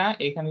হ্যাঁ, শেয়ারটা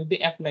এখানে যদি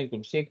এপ্লাই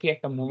করি, সে কি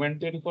একটা মোমেন্ট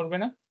তৈরি করবে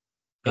না?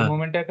 এই হ্যাঁ,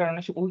 মোমেন্টের কারণে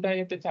সে উল্টায়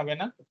যেতে চাবে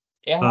না?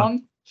 হ্যাঁ, এখন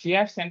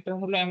শিয়ার সেন্টার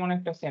হলো এমন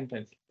একটা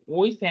সেন্টার,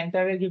 ওই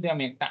সেন্টারে যদি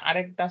আমি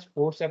আরেকটা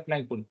ফোর্স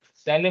এপ্লাই করি,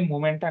 তাহলে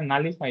মোমেন্টটা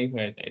নালিফাই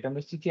হয়ে যায়। এটা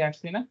আমরা শিখে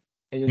আসছি না?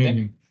 এই যে হুম, দেখ,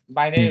 হুম,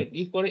 বাইরে হুম,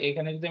 করে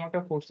এখানে যদি আমি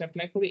একটা ফোর্স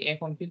এপ্লাই করি,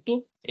 এখন কিন্তু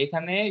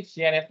এখানে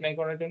শিয়ার এপ্লাই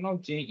করার জন্য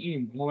যে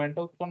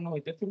মোমেন্টটা উৎপন্ন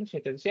হইতেছিল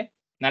সেটা সে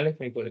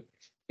নালিফাই করে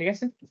দিচ্ছে। ঠিক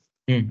আছে?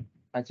 হুম।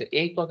 আচ্ছা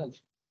এই কথা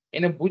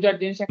এনে বুঝার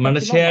জিনিস একটা মানে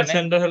ছিল শেয়ার মানে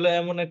সেন্টার হলো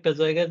এমন একটা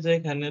জায়গা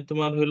যেখানে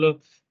তোমার হইলো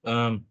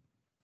আম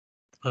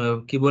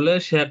কি বলে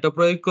শেয়ারটা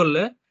প্রয়োগ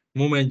করলে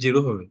মুভমেন্ট 0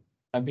 হবে।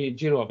 আমি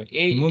 0 হবে।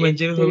 এই মুভমেন্ট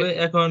 0 ঠিক হবে।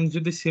 এখন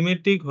যদি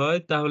সিমেট্রিক হয়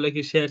তাহলে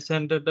কি শেয়ার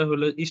সেন্টারটা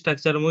হলো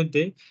স্ট্রাকচারের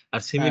মধ্যে,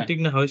 আর হ্যাঁ। সিমেট্রিক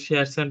না হয়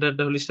শেয়ার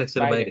সেন্টারটা হলো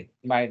স্ট্রাকচারের বাইরে, বাইরে।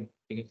 বাইরে।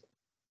 ঠিক আছে।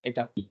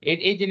 এটা।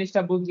 এই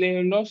জিনিসটা বুঝলেই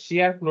হইলো,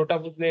 শিয়ার ফ্লো টা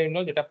বুঝলেই হইলো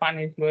যেটা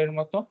পানির ফ্লো এর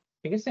মতো।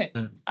 ঠিক আছে?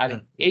 হ্যাঁ, আর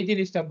হ্যাঁ, এই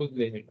জিনিসটা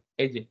বুঝলেই হইলো।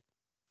 এই যে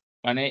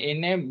মানে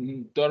এনে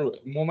তোর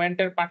মোমেন্ট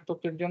এর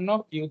পার্থক্যের জন্য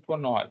কি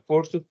উৎপন্ন হয়?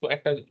 ফোর্স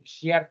একটা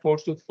শিয়ার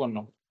ফোর্স উৎপন্ন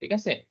হয়। ঠিক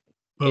আছে?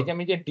 এই হুম, যে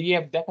আমি যে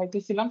ডিএফ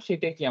দেখাইতেছিলাম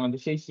সেটাই কি আমাদের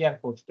সেই শিয়ার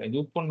ফোর্সটা যে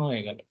উৎপন্ন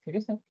হয়ে গেল। ঠিক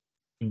আছে?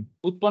 হুম,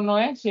 উৎপন্ন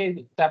হয়ে সে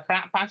তার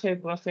পাশের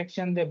ক্রস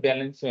সেকশন দিয়ে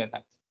ব্যালেন্স হয়ে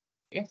থাকে।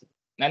 ঠিক আছে?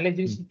 নাহলে হুম,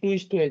 জিনিসটা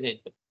টুইস্ট হয়ে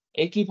যাইত।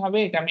 একইভাবে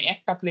এটা আমি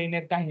একটা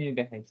প্লেনের কাহিনী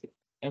দেখাইছি।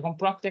 এরকম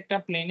প্রত্যেকটা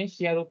প্লেনে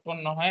শিয়ার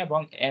উৎপন্ন হয় এবং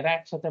এরা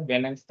একসাথে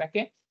ব্যালেন্স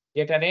থাকে,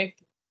 যেটারে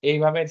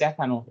এইভাবে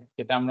দেখানো হয়।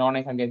 যেটা আমরা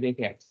অনেক আগে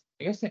দেখে আসছি।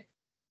 ঠিক আছে?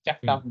 ৪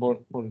 টা হুম, বোর্ড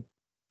ফুল।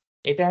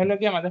 এটা হলো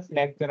গিয়ে আমাদের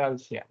ফ্লেক্সারাল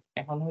শিয়ার।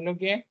 এখন হলো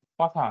গিয়ে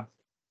কথা আছে।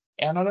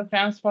 এখন হলো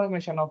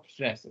ট্রান্সফরমেশন অফ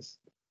স্ট্রেসেস।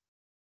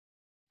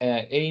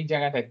 এই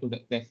জায়গাটা একটু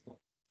দেখো।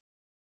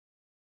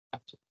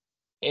 আচ্ছা।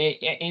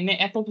 এনে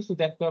এত কিছু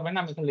দেখতে হবে না।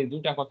 আমি খালি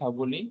 ২ টা কথা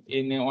বলি।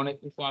 এনে অনেক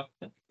কিছু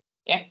আছে।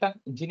 একটা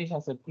জিনিস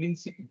আছে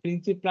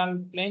প্রিন্সিপাল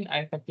প্লেন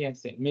আরেকটা কি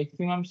আছে?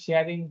 Maximum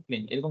sharing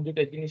plane. এরকম ২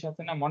 টা জিনিস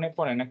আছে না? মনে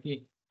পড়ে নাকি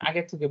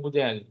আগের থেকে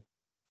বুঝে আসবে?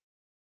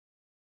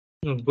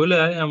 বলে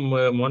আয়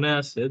মনে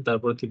আছে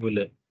তারপর তুই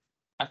বলে আয়।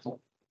 আচ্ছা।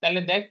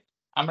 তাহলে দেখ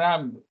আমরা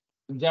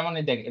যেমন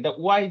এই দেখ এটা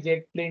YZ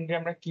প্লেনটা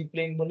আমরা কি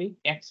প্লেন বলি?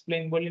 X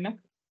প্লেন বলি না?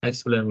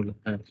 এক্সপ্লেইন বলে।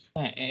 হ্যাঁ।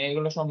 হ্যাঁ,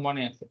 এগুলো সব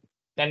মনে আছে।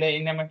 তাহলে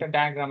এই নামে একটা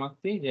ডায়াগ্রাম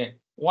আঁকছি যে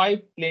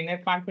Y প্লেনের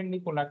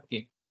পারপেন্ডিকুলার কে?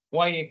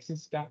 Y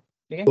এক্সিস টা।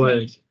 ঠিক আছে?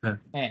 হ্যাঁ।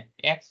 হ্যাঁ,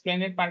 X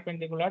প্লেনের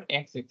পারপেন্ডিকুলার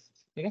X এক্সিস।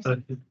 ঠিক আছে? হ্যাঁ,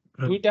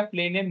 হ্যাঁ, ২ টা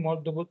প্লেনের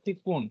মধ্যবর্তী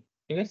কোণ।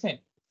 ঠিক আছে?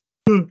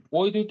 হুম,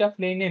 ওই ২ টা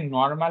প্লেনের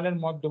নরমালের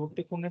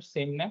মধ্যবর্তী কোণের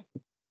সেম না?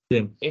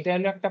 সেম। এটা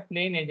হলো একটা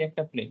প্লেন, এই যে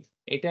একটা প্লেন।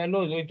 এটা হলো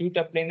ওই ২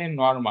 টা প্লেনের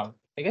নরমাল।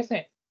 ঠিক আছে?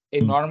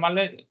 এই হুম,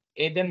 নরমালের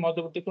এদের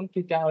মধ্যবর্তী কোণ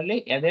থিটা হলে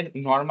এদের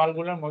নরমাল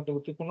গুলোর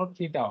মধ্যবর্তী কোণও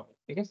থিটা হবে।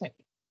 ঠিক আছে?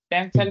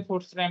 হুম, টেনসাইল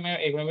ফোর্স টা আমি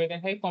এইভাবে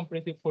দেখাই,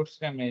 কম্প্রেসিভ ফোর্স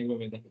টা আমি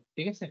এইভাবে দেখাই।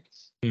 ঠিক আছে?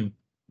 হুম,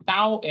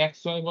 তাও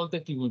xy বলতে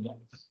কি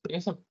বোঝায়? ঠিক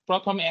আছে?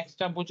 ১ম x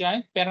টা বোঝায়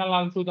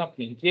প্যারালাল টু দ্যা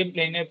প্লেন। যে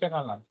প্লেনের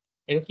প্যারালাল।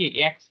 এটা কি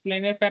x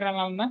প্লেনের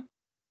প্যারালাল না?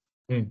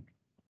 হুম,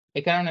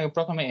 এই কারণে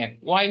 ১ম এ x।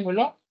 y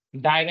হলো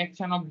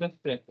ডাইরেকশন অফ দ্যা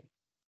স্ট্রেস।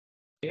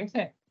 ঠিক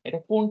আছে? এটা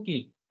কোণ কি?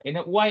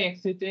 এটা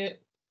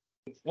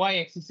y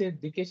axis এর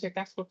দিকে সে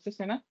কাজ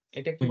করতেছে না?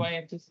 এটা কি হুম, y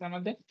axis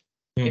আমাদের?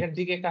 হুম, এটার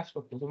দিকে কাজ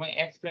করতেছে। মানে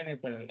x প্লেনের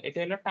প্যারালাল। এটা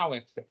হলো টাউ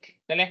x।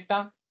 তাহলে একটা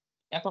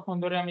এতক্ষণ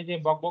ধরে আমি যে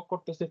বকবক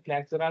করতেছি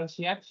ফ্লেক্সারাল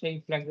শিয়ার, সেই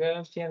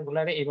ফ্লেক্সারাল শিয়ার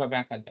গুলারে এভাবে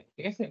আঁকা যায়।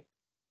 ঠিক আছে?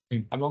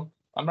 হুম, এবং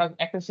আমরা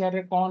একটা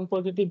শেয়ারের কখন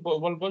পজিটিভ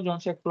বলবো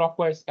যখন সে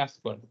ক্লকওয়াইজ কাজ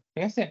করবে।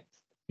 ঠিক আছে?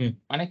 হুম,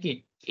 মানে কি?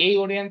 এই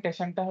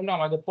ওরিয়েন্টেশনটা হলো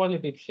আমাদের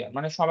পজিটিভ শেয়ার।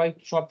 মানে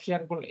সব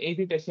শেয়ার গুলো এই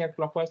 ২ টা শেয়ার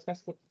ক্লকওয়াইজ কাজ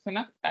করতেছে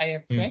না? তাই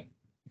হুম, xy।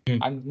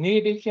 হুম, আর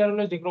নেগেটিভ শেয়ার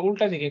হলো যেগুলো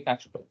উল্টা দিকে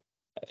কাজ করে।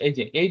 এই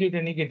যে এই ২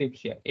 টা নেগেটিভ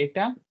শেয়ার।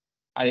 এটা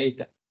আর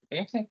এইটা। ঠিক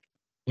আছে?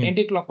 হুম,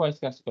 এন্টি ক্লকওয়াইজ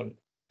কাজ করে।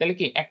 তাহলে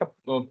কি একটা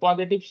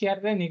পজিটিভ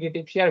শেয়ারে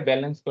নেগেটিভ শেয়ার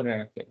ব্যালেন্স করে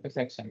রাখে একটা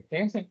সেকশন।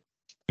 ঠিক আছে?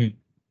 হুম,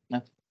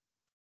 আচ্ছা,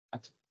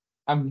 আচ্ছা।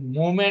 আর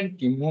মোমেন্ট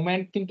কি?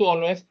 মোমেন্ট কিন্তু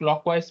অলওয়েজ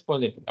ক্লকওয়াইজ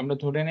পজিটিভ। আমরা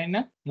ধরে নেই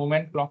না?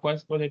 Moment clockwise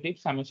positive,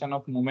 summation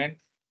of moment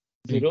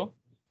hmm, 0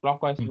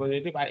 clockwise hmm,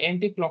 positive R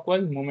anti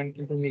clockwise moment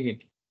কিন্তু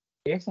নেগেটিভ।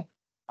 ঠিক আছে?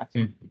 আচ্ছা।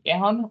 হুম,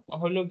 এখন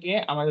হলো গিয়ে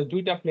আমাদের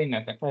 ২ টা প্লেন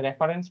আছে। একটা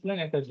রেফারেন্স প্লেন,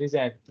 একটা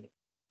ডিজায়ার্ড প্লেন।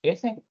 ঠিক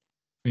আছে?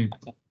 হুম,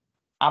 আচ্ছা।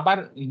 আবার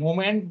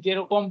মোমেন্ট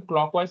যেরকম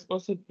clockwise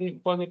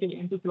positive,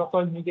 anti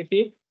clockwise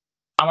negative,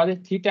 আমাদের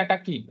থিটাটা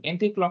কি?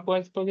 এন্টি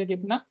ক্লকওয়াইজ পজিটিভ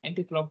না?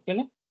 এন্টি ক্লক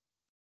গেলে?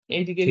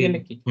 এইদিকে ঠিক। গেলে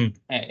কি? হুম,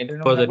 হ্যাঁ, এটার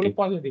আমরা বলি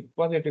পজিটিভ।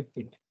 Positive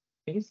theta.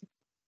 ঠিক আছে?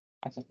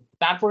 আচ্ছা।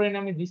 তারপরে এনে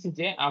আমি দিছি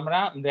যে আমরা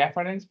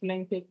রেফারেন্স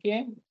প্লেন থেকে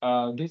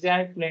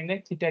ডিজায়ার্ড প্লেনে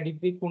থিটা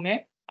ডিগ্রি কোণে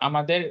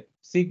আমাদের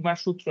সিগমার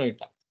সূত্র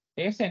এটা,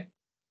 ঠিক আছে?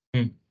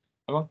 হুম।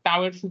 এবং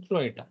টাও এর সূত্র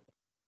এটা।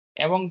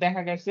 এবং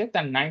দেখা গেছে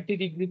তার 90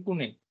 ডিগ্রি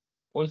কোণে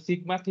ওই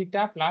sigma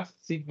theta plus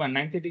sigma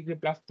 90 degree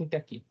plus theta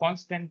কি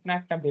কনস্ট্যান্ট না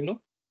একটা ভ্যালু?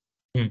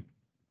 হুম।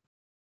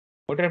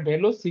 ওটার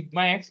value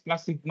sigma x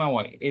plus sigma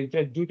Y, এটা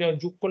দুইটা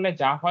যোগ করলে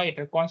যা হয়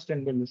এটার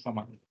কনস্ট্যান্ট ভ্যালু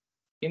সমান।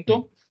 কিন্তু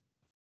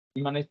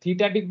মানে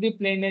থিটা ডিগ্রি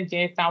প্লেনে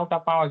যে টাউটা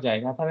পাওয়া যায়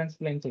রেফারেন্স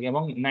প্লেন থেকে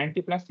এবং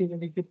 90 প্লাস থিটা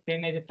ডিগ্রি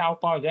প্লেনে যে টাউ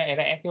পাওয়া যায়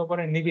এরা একে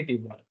অপরের নেগেটিভ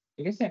হয়,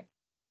 ঠিক আছে?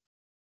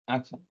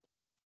 আচ্ছা,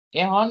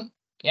 এখন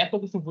এত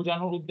কিছু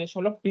বোঝানোর উদ্দেশ্য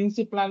হলো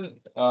প্রিন্সিপাল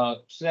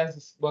স্ট্রেস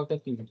বলতে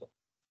কি বোঝায়,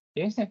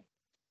 ঠিক আছে?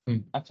 হুম।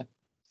 আচ্ছা,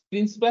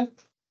 প্রিন্সিপাল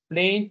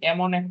প্লেন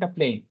এমন একটা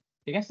প্লেন,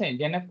 ঠিক আছে,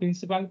 যেখানে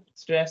প্রিন্সিপাল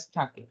স্ট্রেস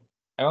থাকে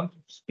এবং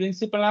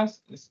প্রিন্সিপাল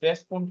স্ট্রেস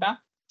কোনটা?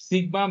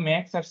 সিগমা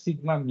ম্যাক্স আর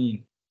সিগমা মিন,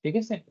 ঠিক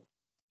আছে?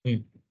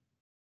 হুম।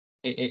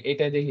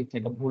 এটা দেখিচ্ছে,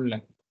 এটা ভুল না।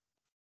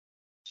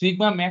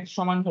 সিগমা ম্যাক্স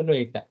সমান হলো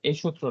এটা, এই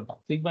সূত্রটা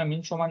সিগমা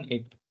মিন সমান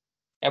এইটা।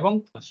 এবং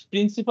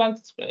প্রিন্সিপাল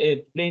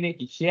প্লেনে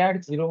কি শেয়ার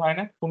 0 হয়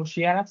না? কোন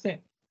শেয়ার আছে?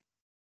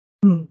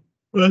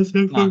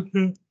 না।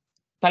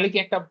 তাহলে কি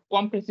একটা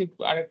কম্প্রেসিভ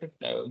আর একটা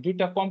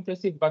দুইটা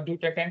কম্প্রেসিভ বা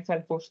দুইটা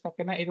টেনসাইল ফোর্স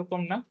থাকে না,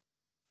 এরকম না?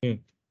 হুম।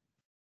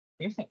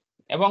 ঠিক আছে?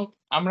 এবং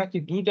আমরা কি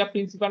দুইটা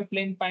প্রিন্সিপাল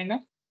প্লেন পাই না,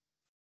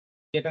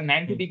 যেটা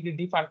 90 ডিগ্রি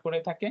ডিফার করে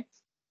থাকে?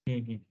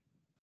 হুম। হুম।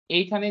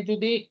 এইখানে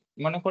যদি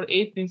মনে করো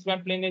এই প্রিন্সিপাল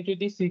প্লেনে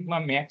যদি সিগমা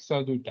ম্যাক্স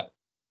হয় দুইটা,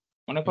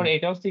 মনে করো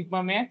এটাও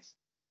সিগমা ম্যাক্স,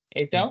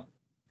 এটাও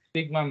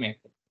সিগমা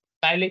ম্যাক্স,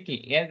 তাইলে কি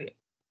এর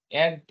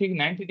এর ঠিক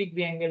 90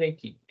 ডিগ্রি অ্যাঙ্গেলে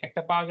কি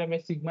একটা পাওয়া যাবে,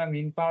 সিগমা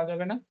মিন পাওয়া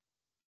যাবে না?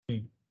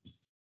 হুম।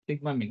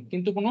 সিগমা মিন,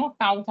 কিন্তু কোনো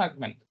টাও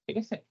থাকবে না, ঠিক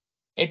আছে?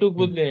 এটুকু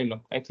বুঝলে এলো,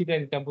 থিটা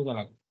থিটা বোঝা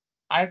লাগবে।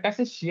 আরেকটা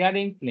আছে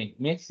sharing plane,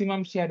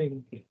 maximum sharing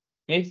plane.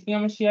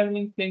 Maximum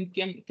sharing plane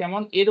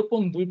কেমন?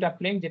 এরকম দুইটা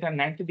প্লেন যেটা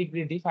 90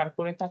 ডিগ্রি ডিফার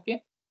করে থাকে,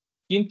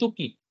 কিন্তু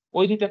কি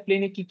ওই দুইটা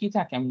প্লেনে কি কি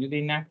থাকে আমি যদি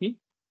নাকি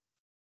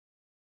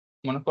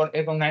মনে কর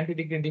এরকম 90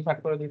 ডিগ্রি ডিফার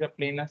করে দুইটা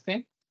প্লেন আছে,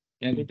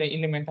 দুইটা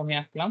এলিমেন্ট আমি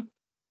আঁকলাম,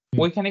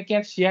 ওইখানে কি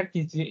আর শেয়ার কি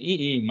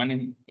মানে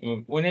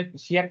ওইখানে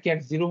শেয়ার কি আর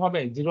 0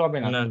 হবে? 0 হবে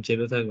না না, তো।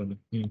 জিরো থাকবে না।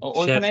 শেয়ার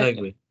ওইখানে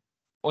থাকবে।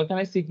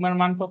 ওইখানে সিগমার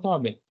মান কত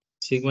হবে?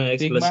 Sigma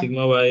x plus sigma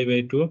sigma Y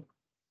by 2।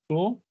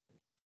 2,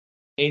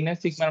 এই না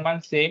সিগমার মান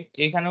সেম,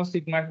 এখানেও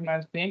সিগমার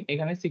মান সেম,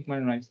 এখানে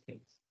সিগমার মান সেম,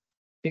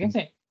 ঠিক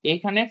আছে?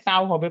 এখানে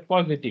টাও হবে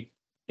পজিটিভ,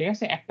 ঠিক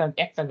আছে, একটা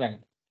একটা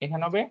জায়গায়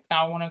এখানে হবে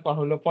টাও মনে কর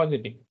হলো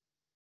পজিটিভ,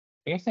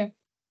 ঠিক আছে?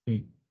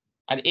 হুম।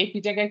 আর একই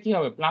জায়গায় কি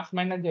হবে প্লাস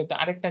মাইনাস, যেহেতু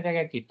আরেকটা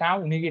জায়গায় কি টাও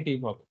নেগেটিভ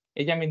হবে।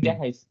 এই যে আমি হুম।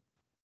 দেখাইছি,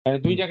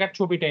 দুই জায়গার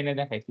ছবিটা এনে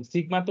দেখাইছি,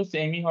 সিগমা তো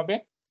সেমই হবে।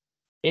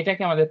 এটা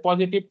কি আমাদের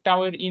পজিটিভ টাও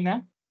এর না?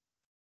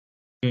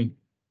 হুম।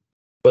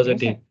 ঠিক আছে,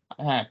 পজিটিভ।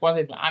 হ্যাঁ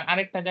পজিটিভ। আর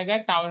আরেকটা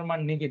জায়গায় টাও এর মান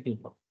নেগেটিভ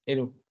হবে,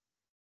 এরকম,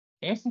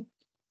 ঠিক আছে?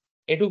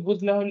 এটুক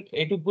বুঝলে হল,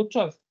 এটুক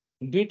বুঝছো?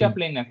 দুইটা হুম।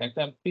 প্লেন আছে,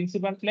 একটা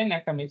প্রিন্সিপাল প্লেন,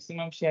 একটা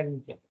ম্যাক্সিমাম শেয়ারিং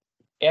প্লেন।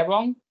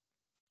 এবং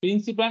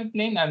প্রিন্সিপাল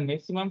প্লেন আর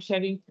ম্যাক্সিমাম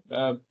শেয়ারিং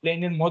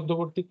প্লেনের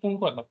মধ্যবর্তী কোণ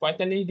কত?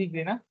 45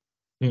 ডিগ্রি না?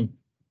 হুম।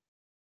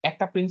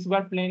 একটা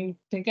প্রিন্সিপাল প্লেন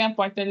থেকে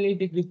 45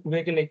 ডিগ্রি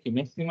ঘুরে গেলে কি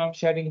ম্যাক্সিমাম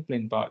শেয়ারিং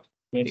প্লেন পাওয়া যায়,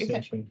 ঠিক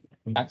আছে?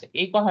 হুম। আচ্ছা,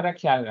 এই কথাটা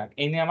খেয়াল রাখ,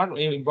 এই নিয়ে আমার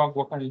এই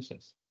বকবকানি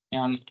শেষ।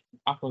 এখন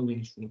আসল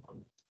জিনিস শুরু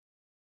করবো।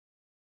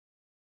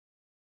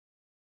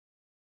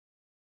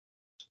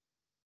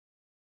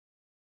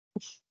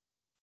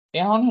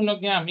 এখন হলো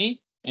গিয়ে আমি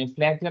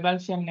ফ্লেক্সিবল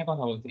শেল নিয়ে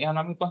কথা বলছি, এখন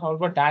আমি কথা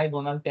বলবো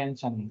ডায়াগোনাল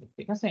টেনশন নিয়ে,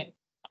 ঠিক আছে?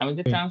 আমি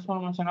যে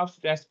ট্রান্সফরমেশন অফ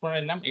স্ট্রেস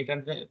পড়াইলাম এটার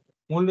যে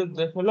মূল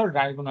উদ্দেশ্য হলো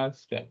ডায়াগোনাল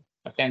স্ট্রেস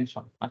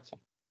টেনশন। আচ্ছা,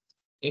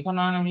 এখন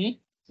আমি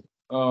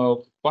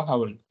কথা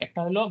বলি, একটা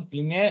হলো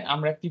বিমে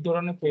আমরা কি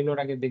ধরনের ফেলিওর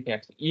আগে দেখে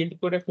আসছি, ইল্ড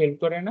করে ফেল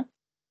করে না,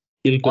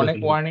 কিল করে অনেক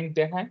ফেলবে। ওয়ার্নিং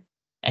দেখায়।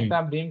 হুম। একটা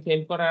বিম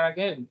ফেল করার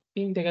আগে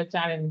 3 থেকে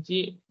 4 ইঞ্চি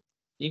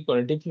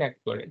করে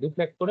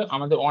ডিফ্লেক্ট করে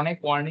আমাদের অনেক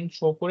ওয়ার্নিং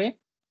শো করে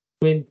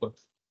ফেল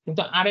করছে।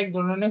 কিন্তু আরেক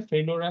ধরনের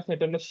ফেলিওর আছে,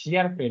 এটা হলো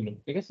শিয়ার ফেলিওর,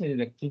 ঠিক আছে?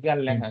 যেটা ফিগার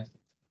হুম। লেখা আছে,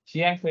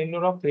 শিয়ার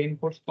ফেলিওর অফ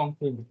রেইনফোর্স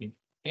কংক্রিট বিম,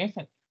 ঠিক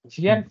আছে?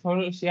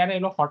 হুম। শিয়ার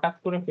এলো হঠাৎ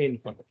করে ফেল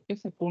করে, ঠিক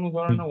আছে, কোনো হুম।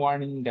 ধরনের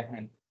ওয়ার্নিং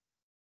দেখায় না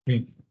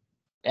হুম।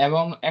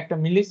 এবং একটা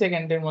মিলি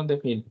সেকেন্ডের মধ্যে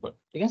ফেল করে,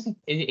 ঠিক আছে?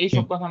 এই যে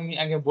এইসব হুম। কথা আমি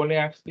আগে বলে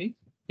আসছি,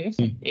 ঠিক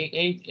আছে? হুম। এই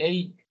এই এই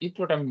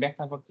চিত্রটা আমি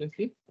ব্যাখ্যা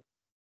করতেছি।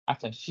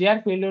 আচ্ছা, শিয়ার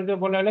ফেলিওর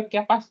বলা হলো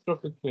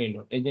ক্যাপাস্ট্রোফিক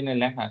ফেলিওর, এই জন্য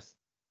লেখা আছে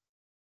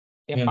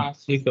হ্যাঁ, ক্যাপাস,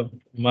 ঠিক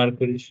মার্ক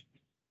করিস।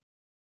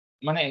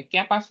 মানে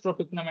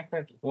ক্যাপাস্ট্রোফিক নামে একটা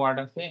ওয়ার্ড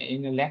আছে, এই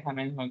যে লেখা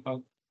নাই হয়তো,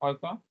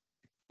 হয়তো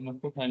আমার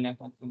কোথায়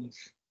লেখা আছে?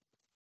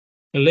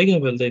 লেগে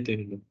ফেল যাইতে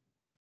হইলো।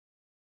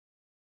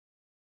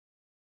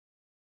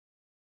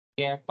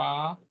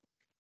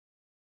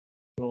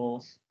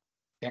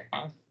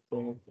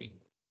 ক্যাপাস্ট্রোফিক,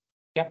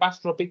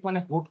 ক্যাপাস্ট্রোফিক মানে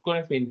হুট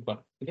করে ফেল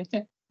করা, ঠিক আছে?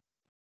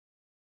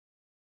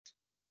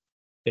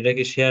 এটা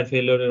কি শেয়ার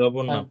ফেলিওরের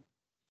অপর হ্যাঁ, নাম?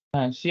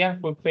 হ্যাঁ, শিয়ার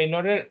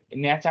ফেলিওরের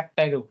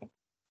নেচারটা এরকম,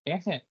 ঠিক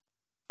আছে?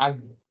 আর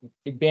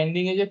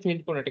বেন্ডিং এ যে ফেল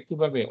করে এটা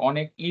কিভাবে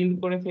অনেক ইল্ড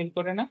করে ফেল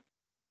করে না?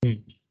 হুম।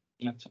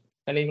 আচ্ছা,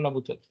 তাহলে এগুলো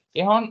বুঝছো।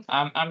 এখন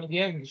আমি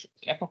যে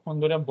এতক্ষণ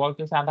ধরে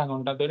বলতেছি আধা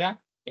ঘন্টা ধরে,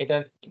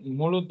 এটার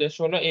মূল উদ্দেশ্য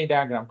হলো এই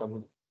ডায়াগ্রামটা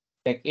বুঝো।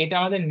 দেখ, এটা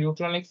আমাদের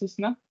নিউট্রাল এক্সিস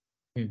না?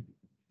 হুম।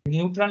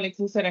 নিউট্রাল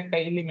এক্সিস এর একটা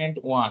এলিমেন্ট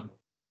 1,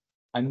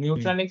 আর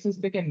নিউট্রাল এক্সিস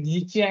থেকে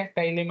নিচে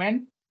একটা এলিমেন্ট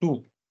 2,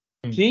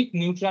 হুম। ঠিক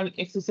নিউট্রাল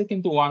এক্সিসে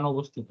কিন্তু 1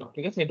 অবস্থিত,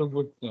 ঠিক আছে? এটা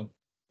বুঝতে হবে।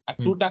 আর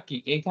হুম। 2টা কি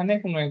এখানে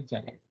কোনো এক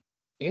জায়গায়,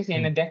 ঠিক আছে? হুম।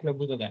 এনে দেখলে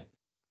বোঝা যায়।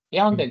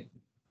 এখন হুম। দেখ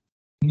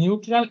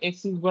নিউট্রাল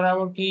এক্সিস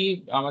বরাবর কি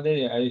আমাদের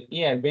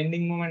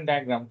বেন্ডিং মোমেন্ট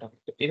ডায়াগ্রামটা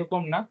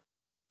এরকম না?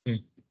 হুম।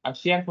 আর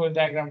শিয়ার ফোর্স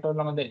ডায়াগ্রামটা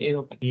হলো আমাদের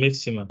এরকম।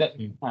 ম্যাক্সিমাম।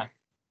 হ্যাঁ,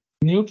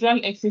 নিউট্রাল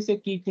এক্সিসে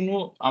কি কোনো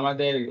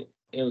আমাদের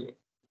এ-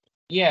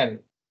 ইয়ার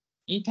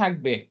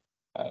থাকবে,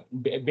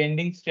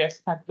 বেন্ডিং স্ট্রেস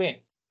থাকবে,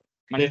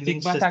 মানে বেন্ডিং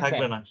সিগমা স্ট্রেস থাকবে?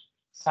 থাকবে না।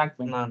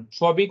 থাকবে না। না।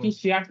 সবই কি হুম।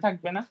 শিয়ার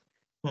থাকবে না?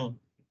 হুম।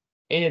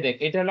 এই যে দেখ,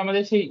 এটা হলো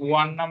আমাদের সেই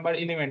 1 নাম্বার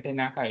এলিমেন্ট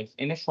এনে আঁকা হয়েছে,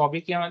 এনে সবই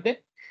কি আমাদের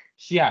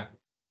শিয়ার।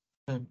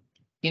 হুম।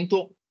 কিন্তু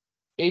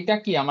এটা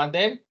কি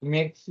আমাদের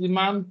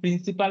ম্যাক্সিমাম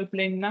প্রিন্সিপাল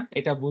প্লেন না?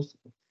 এটা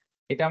বুঝবো।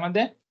 এটা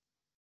আমাদের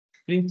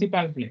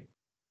প্রিন্সিপাল প্লেন।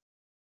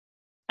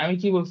 আমি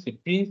কি বলছি,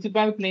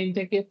 প্রিন্সিপাল প্লেন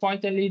থেকে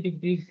 45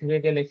 ডিগ্রি ঘুরে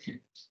গেলে কি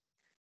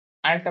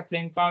আরেকটা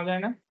প্লেন পাওয়া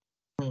যায় না?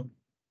 হুম।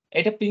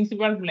 এটা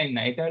প্রিন্সিপাল প্লেন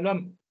না, এটা হলো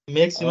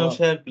ম্যাক্সিমাম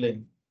শেয়ার প্লেন।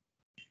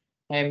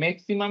 হ্যাঁ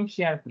ম্যাক্সিমাম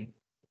শেয়ার প্লেন।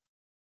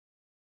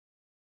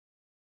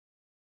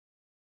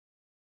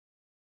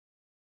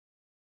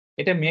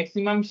 এটা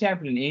ম্যাক্সিমাম শেয়ার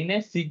প্লেন, এনে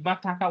সিগমা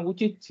থাকা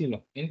উচিত ছিল,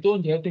 কিন্তু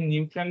যেহেতু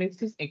নিউট্রাল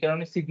এক্সিস এই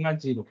কারণে সিগমা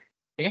 0,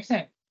 ঠিক আছে?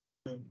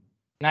 হুম।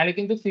 নাহলে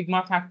কিন্তু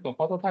সিগমা থাকতো,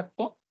 কত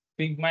থাকতো?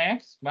 সিগমা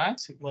এক্স বা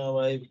সিগমা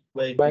ওয়াই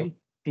বাই 2। বাই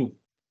 2,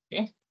 ঠিক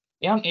আছে?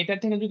 এখন এটা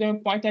থেকে যদি আমি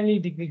 45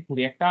 ডিগ্রি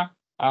ঘুরি, একটা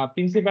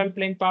প্রিন্সিপাল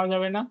প্লেন পাওয়া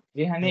যাবে না,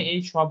 যেখানে হুম। এই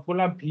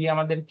সবগুলা ভি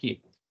আমাদের কি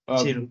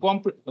 0।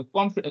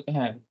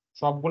 হ্যাঁ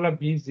সবগুলা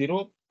ভি 0,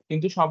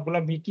 কিন্তু সবগুলা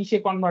ভি কিসে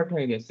কনভার্ট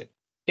হয়ে গেছে?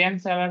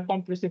 টেনসাইল আর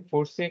কম্প্রেসিভ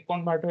ফোর্সে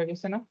কনভার্ট হয়ে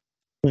গেছে না?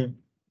 হুম।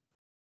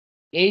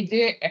 এই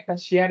যে একটা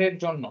শেয়ারের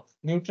জন্য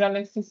নিউট্রাল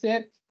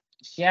এক্সিসের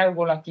শেয়ার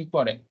গুলা কি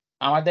করে,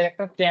 আমাদের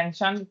একটা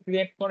টেনশন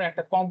ক্রিয়েট করে,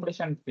 একটা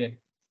কম্প্রেশন ক্রিয়েট।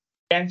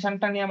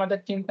 টেনশনটা নিয়ে আমাদের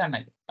চিন্তা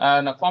নাই,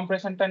 না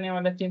কম্প্রেশনটা নিয়ে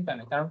আমাদের চিন্তা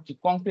নেই, কারণ কি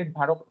কংক্রিট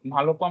ভালো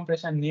ভালো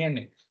কম্প্রেশন নিয়ে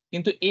নেয়।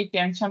 কিন্তু এই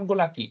টেনশন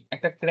গুলা কি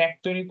একটা ক্র্যাক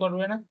তৈরি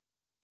করবে না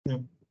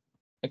হুম।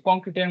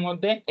 কংক্রিটের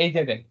মধ্যে? এই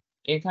যে দেখ,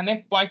 এখানে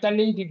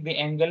 45 ডিগ্রি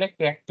অ্যাঙ্গেলে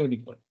ক্র্যাক তৈরি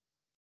করে,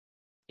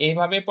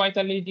 এইভাবে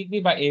 45 ডিগ্রি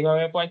বা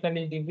এইভাবে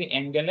 45 ডিগ্রি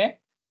অ্যাঙ্গেলে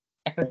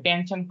একটা হুম।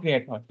 টেনশন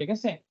ক্রিয়েট হয়, ঠিক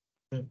আছে?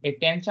 হুম। এই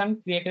টেনশন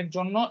ক্রিয়েটের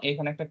জন্য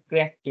এখানে একটা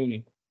ক্র্যাক তৈরি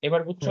হয়।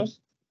 এবার হুম। বুঝছস?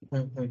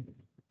 হুম। হুম।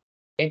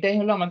 এটাই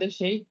হলো আমাদের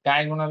সেই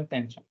ডায়াগোনাল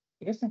টেনশন,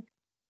 ঠিক আছে?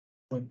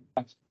 হুম।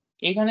 আচ্ছা,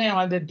 এখানে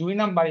আমাদের 2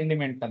 নাম্বার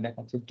এলিমেন্টটা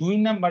দেখাচ্ছে। 2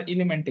 নাম্বার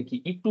এলিমেন্টে কি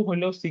একটু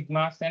হলেও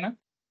সিগমা আছে না?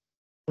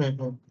 হুম।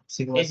 হুম।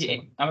 সিগমা এই যে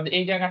সেভেন। আমাদের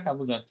এই জায়গাটা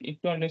বোঝাচ্ছে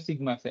একটু হলেও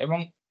সিগমা আছে, এবং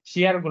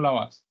শিয়ার গুলাও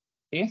আছে,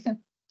 ঠিক আছে?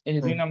 এই যে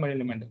 2 হুম। Number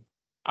element.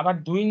 আবার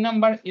 2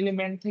 নাম্বার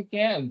এলিমেন্ট থেকে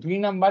 2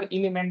 নাম্বার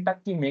এলিমেন্টটা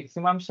কি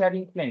ম্যাক্সিমাম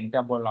শেয়ারিং প্লেন?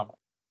 এটা বললাম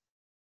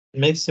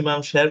ম্যাক্সিমাম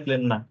শেয়ার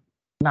প্লেন না।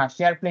 না,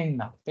 শেয়ার প্লেন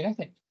না, ঠিক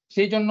আছে?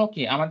 সেই জন্য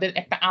কি আমাদের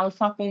একটা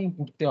আলফা কোণ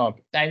ঘুরতে হবে,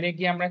 তাইলে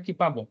কি আমরা কি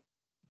পাবো?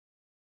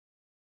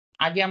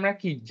 আগে আমরা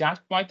কি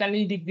জাস্ট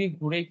 45 ডিগ্রি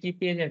ঘুরে কি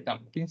পেয়ে যেতাম?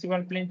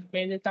 প্রিন্সিপাল প্লেন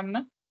পেয়ে যেতাম না?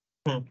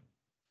 হুম।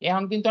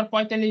 এখন কিন্তু আর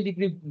 45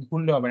 ডিগ্রি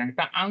ঘুরলে হবে না,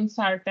 একটা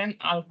আনসার্টেন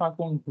আলফা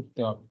কোণ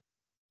ঘুরতে হবে,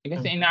 ঠিক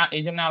আছে? হুম।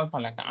 এই জন্য আলফা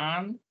লেখা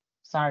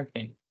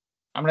আনসার্টেন।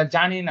 আমরা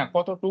জানি না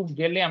কতটুক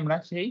গেলে আমরা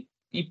সেই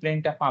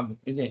প্লেনটা পাবো,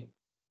 এই যে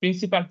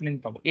প্রিন্সিপাল প্লেন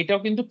পাবো। এটাও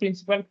কিন্তু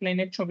প্রিন্সিপাল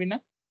প্লেনের ছবি না,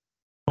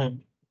 হুম।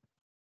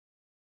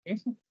 ঠিক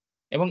আছে?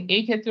 এবং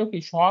এই ক্ষেত্রেও কি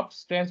সব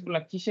স্ট্রেস গুলা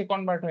কিসে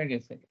কনভার্ট হয়ে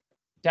গেছে?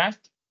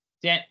 জাস্ট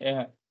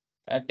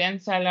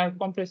টেনসাইল আর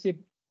কম্প্রেসিভ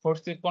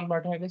ফোর্সে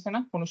কনভার্ট হয়ে গেছে না?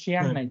 কোনো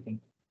শেয়ার হুম। নাই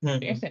কিন্তু, হুম।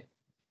 ঠিক হুম। আছে?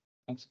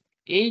 আচ্ছা,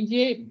 এই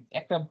যে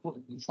একটা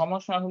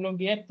সমস্যা হলো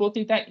গিয়ে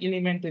প্রতিটা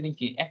এলিমেন্টেরই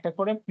কি একটা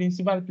করে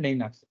প্রিন্সিপাল প্লেন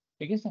আছে,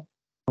 ঠিক আছে?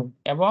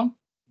 এবং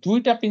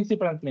 2টা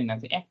প্রিন্সিপাল প্লেন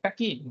আছে। একটা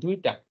কি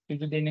 2টা, তুই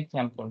যদি এনে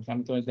খেয়াল করিস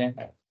আমি তোরে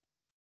দেখাই।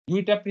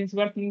 2টা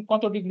প্রিন্সিপাল প্লেন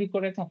কত ডিগ্রি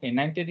করে থাকে?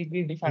 90 ডিগ্রি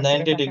ডিফার করে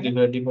 90 থাকে ডিগ্রি না?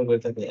 করে ডিফার করে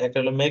থাকে। একটা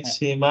হলো হ্যাঁ,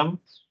 ম্যাক্সিমাম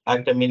আর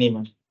একটা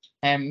মিনিমাম।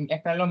 হ্যাঁ,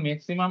 একটা হলো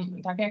মেক্সিমাম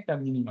থাকে, একটা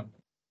মিনিমাম।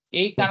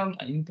 এই হুম। কারণ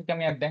থেকে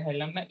আমি আর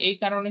দেখাইলাম না। এই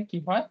কারণে কি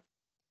হয়?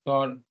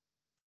 তোর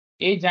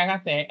এই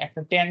জায়গাতে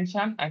একটা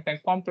টেনশন আর একটা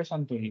কম্প্রেশন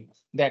তৈরি হয়।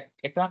 দেখ,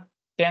 একটা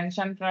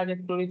টেনশন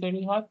ট্রাজেক্টরি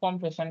তৈরি হয়,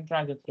 কম্প্রেশন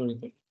ট্রাজেক্টরি তৈরি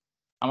হয়।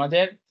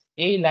 আমাদের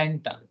এই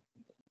লাইনটা,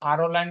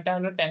 আরো লাইনটা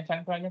হলো টেনশন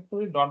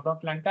ট্রাজেক্টরি, ডট ডট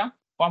লাইনটা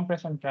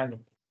কম্প্রেশন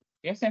ট্রাজেক্টরি,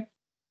 ঠিক আছে?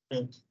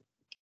 হুম।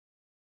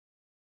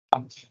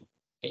 আচ্ছা,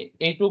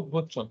 এইটুক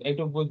বুঝছো?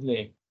 এইটুক বুঝলে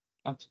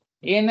আচ্ছা,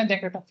 এখানে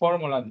দেখ একটা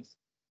ফর্মুলা দিছে।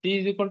 T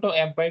 =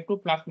 f/2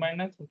 plus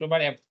minus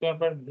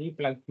 √f²/v+v²।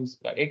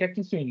 এটা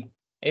কিছুই না।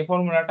 এই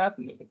ফর্মুলাটা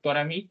তোর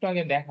আমি একটু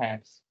আগে দেখায়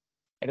আসছি।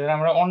 এটার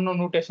আমরা অন্য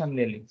নোটেশন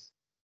দিয়ে লিখছি।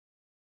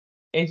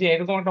 এই যে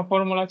এরকম একটা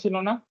ফর্মুলা ছিল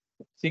না?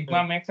 সিগমা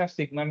হুম। ম্যাক্স আর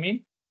সিগমা মিন।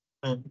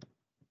 হুম।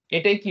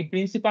 এটাই কি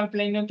প্রিন্সিপাল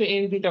প্লেনে তো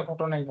এই দুইটা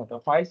ঘটনাই ঘটে।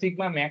 হয়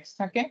সিগমা ম্যাক্স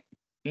থাকে,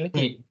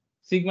 নাকি হুম।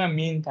 সিগমা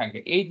মিন থাকে।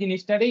 এই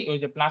জিনিসটারই ওই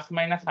যে প্লাস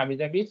মাইনাস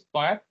হাবিজাবি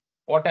স্কয়ার,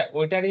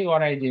 ওইটারই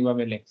ওরাই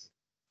যেভাবে লেখছে।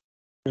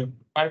 হুম।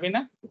 পারবি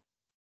না?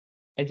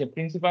 এই যে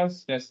প্রিন্সিপাল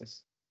স্ট্রেসেস,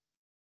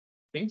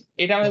 ঠিক আছে?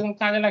 এটা আমাদের হুম।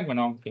 কোনো কাজে লাগবে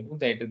না অঙ্কে,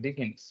 বুঝাই এটা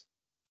দেখে নিস।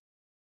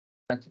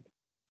 আচ্ছা,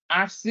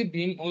 RC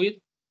beam with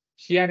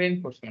shear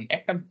reinforcement.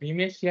 একটা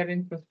বিমের শিয়ার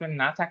রিইনফোর্সমেন্ট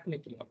না থাকলে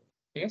কি হবে?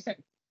 ঠিক আছে?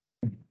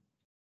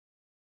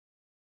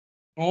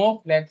 No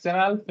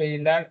flexural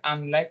failure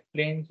unlike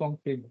plain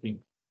concrete beam.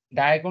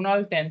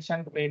 Diagonal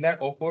tension failure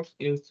occurs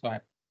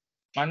elsewhere.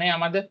 মানে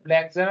আমাদের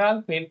ফ্লেক্সারাল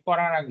ফেল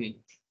করার আগেই,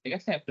 ঠিক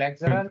আছে?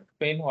 ফ্লেক্সারাল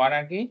ফেল হওয়ার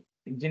আগেই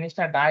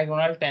জিনিসটা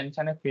ডায়াগোনাল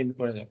টেনশনে ফেল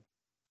করে যাবে।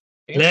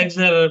 ঠিক আছে?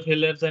 ফ্লেক্সার আর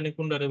ফেলিয়ার জানি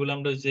কোনটারে বলে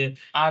আমরা যে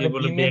আর কি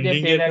বলে বিমে যে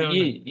বেন্ডিং এর ফেলার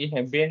কারণে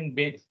হ্যাঁ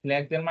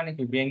ফ্লেক্সার মানে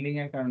কি বেন্ডিং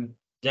এর কারণে।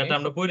 ঠিক যেটা আছে?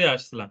 আমরা পড়ে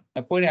আসছিলাম।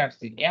 পড়ে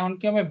আসছি। এখন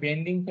কি হবে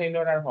বেন্ডিং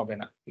ফেইলিউর আর হবে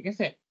না। ঠিক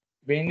আছে?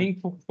 বেন্ডিং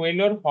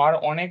ফেইলিউর হওয়ার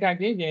অনেক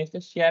আগেই জিনিসটা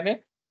শিয়ারে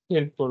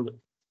ফেল করবে।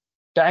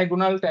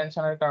 ডায়াগোনাল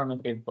টেনশনের কারণে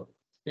ফেল করবে।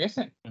 ঠিক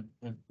আছে? হুম,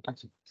 হুম,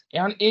 আচ্ছা।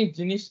 এখন এই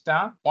জিনিসটা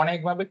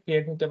অনেকভাবে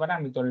ক্রিয়েট হতে পারে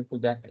আমি তোর একটু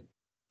দেখাই।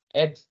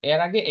 এর এর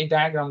আগে এই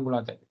ডায়াগ্রাম গুলো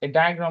দেখ। এই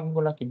ডায়াগ্রাম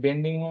গুলো কি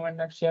বেন্ডিং মোমেন্ট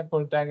আর শিয়ার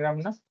ফোর্স ডায়াগ্রাম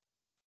না?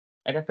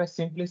 এটা একটা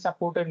সিম্পলি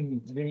সাপোর্টেড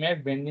বিমের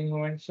bending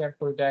moment shear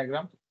force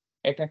diagram.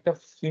 এটা একটা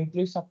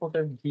simply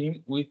supported beam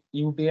with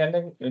UDL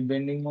এর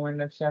বেন্ডিং মোমেন্ট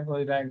আর শিয়ার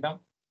ফোর্স ডায়াগ্রাম।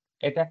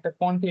 এটা একটা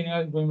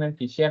কন্টিনিউয়াস বিমের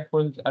কি শিয়ার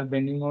ফোর্স আর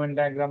বেন্ডিং মোমেন্ট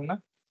ডায়াগ্রাম না?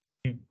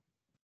 হুম,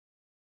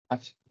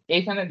 আচ্ছা।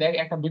 এইখানে দেখ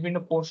একটা বিভিন্ন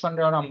পোরশন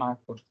রে ওরা মার্ক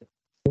করছে।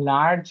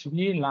 Large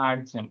V,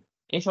 large M.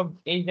 এসব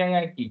এই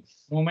জায়গায় কি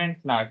মোমেন্ট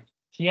লার্জ,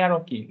 শিয়ারও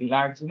কি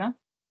লার্জ না?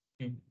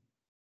 হুম,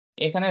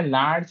 এখানে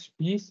লার্জ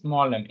ভি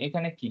স্মল এম,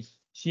 এখানে কি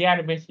শিয়ার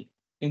বেশি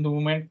কিন্তু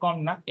মুভমেন্ট কম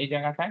না এই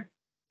জায়গাটায়।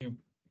 হুম,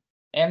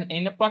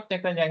 এন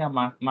প্রত্যেকটা জায়গা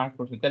মার্ক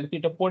করছে, তাহলে তুই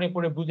এটা পড়ে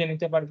পড়ে বুঝে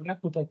নিতে পারবি না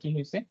কোথায় কি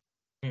হয়েছে।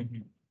 হুম,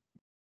 হুম,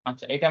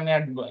 আচ্ছা, এটা আমি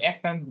আর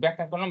একটা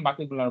ব্যাখ্যা করলাম,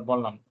 বাকিগুলো আর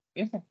বললাম না।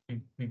 ঠিক আছে? হুম,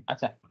 হুম,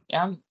 আচ্ছা,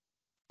 এখন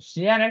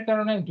শেয়ারের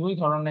কারণে দুই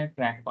ধরনের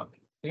ক্র্যাক হবে।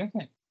 ঠিক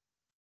আছে?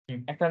 হুম,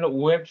 একটা হলো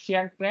ওয়েব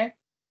শেয়ার ক্র্যাক,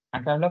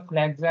 একটা হলো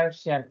ফ্ল্যাক্সার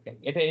শেয়ার ক্র্যাক।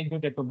 এটা এই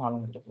দুটো একটু ভালো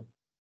মতো করো।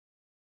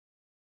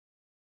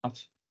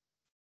 আচ্ছা,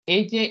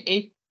 এই যে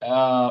এই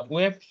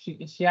ওয়েব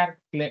শেয়ার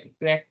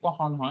ক্র্যাক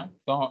কখন হয়?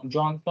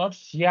 যখন তোর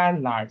শেয়ার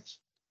লার্জ,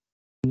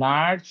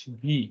 লার্জ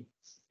ভি,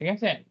 ঠিক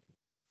আছে,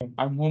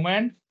 আর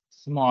মুভমেন্ট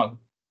স্মল।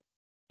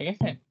 ঠিক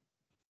আছে?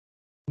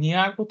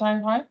 নিয়ার কোথায়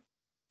হয়?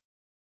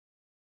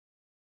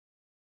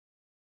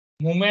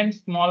 মুভমেন্ট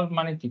স্মল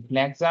মানে কি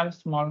ফ্লেক্সার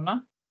স্মল না?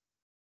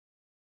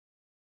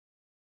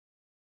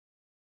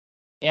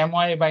 এম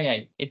ওয়াই বাই আই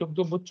এটুকু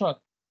তো বুঝছো?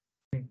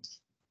 হুম,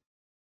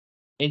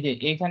 এই যে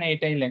এখানে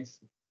এটাই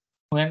লেখছি,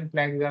 when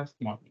flexor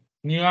small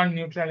near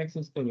neutral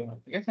axis তৈরি হয়।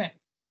 ঠিক আছে?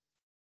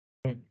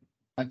 হুম,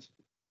 আচ্ছা,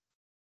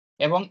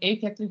 এবং এই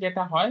ক্ষেত্রে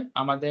যেটা হয়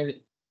আমাদের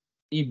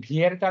এই ভি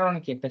এর কারণে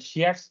কি একটা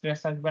শিয়ার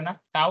স্ট্রেস আসবে না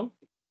টাউ?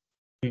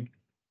 হুম,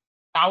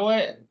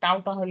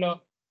 টাউটা হলো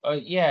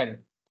ইয়ার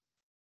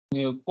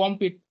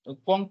কমপ্লিট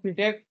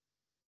কংক্রিটের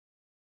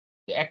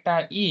একটা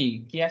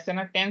কি আছে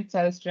না,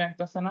 টেনসাইল স্ট্রেংথ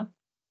আছে না?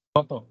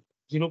 কত?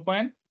 0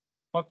 পয়েন্ট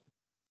কত?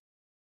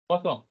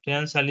 কত?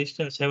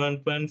 ট্রান্সলিশন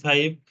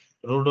 7.5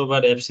 রুট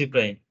ওভার এফসি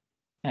প্রাইম।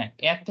 হ্যাঁ,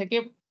 এর থেকে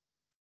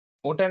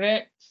ওটারে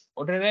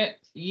ওটারে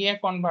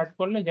কনভার্ট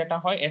করলে যেটা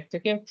হয় এর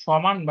থেকে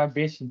সমান বা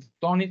বেশি,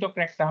 তখনই তো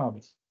ক্র্যাকটা হবে।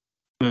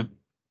 হুম,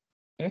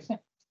 ঠিক আছে?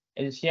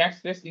 এই যে শিয়ার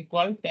স্ট্রেস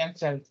ইকুয়াল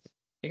টেনসাইল।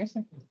 ঠিক আছে?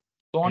 হুম,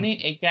 তখনই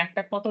এই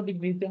ক্র্যাকটা কত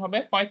ডিগ্রিতে হবে?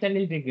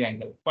 45 ডিগ্রি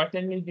অ্যাঙ্গেল।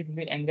 45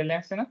 ডিগ্রি অ্যাঙ্গেলে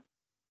আছে না?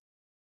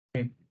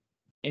 হুম,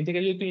 এই থেকে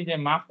যদি তুই যে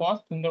মাপস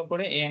সুন্দর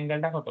করে এই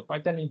অ্যাঙ্গেলটা কত?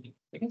 45 ডিগ্রি।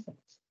 ঠিক আছে?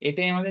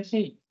 এটাই আমাদের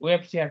সেই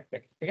ওয়েব শিয়ার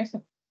ক্র্যাক। ঠিক আছে?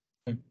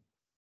 হুম,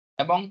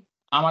 এবং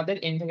আমাদের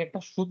এখান থেকে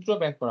একটা সূত্র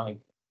বের করা হয়।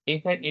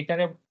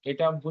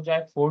 এটা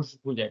বোঝায় ফোর্স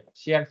বোঝায়,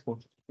 শিয়ার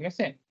ফোর্স। ঠিক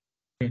আছে?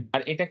 হুম,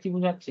 আর এটা কি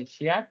বোঝাচ্ছে?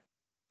 Shear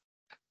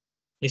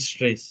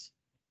stress.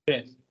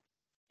 স্ট্রেস।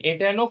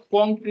 এটা হলো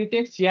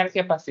কংক্রিটের শিয়ার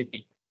ক্যাপাসিটি।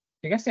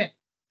 ঠিক আছে?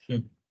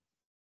 হুম,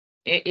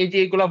 এই যে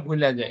এগুলা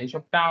ভুলা যায়।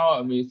 এসব টাও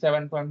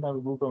 7.5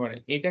 রুট ওভার।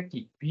 এটা কি?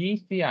 ভি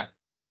শিয়ার।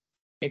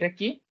 এটা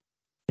কি?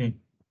 হুম,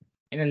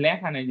 এটা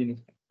লেখা নাই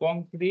জিনিসটা।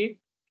 কংক্রিট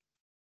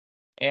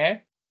এর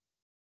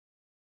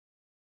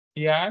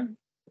শিয়ার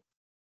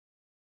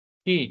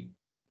কি?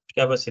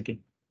 ক্যাপাসিটি।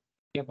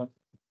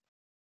 ক্যাপাসিটি।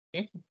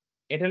 ঠিক আছে?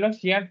 এটা হলো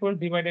শিয়ার ফোর্স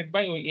ডিভাইডেড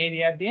বাই ওই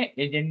এরিয়া দিয়ে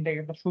এই যে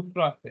একটা সূত্র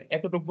আছে।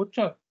 এতটুকু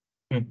বুঝছো?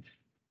 হুম,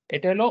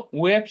 এটা হলো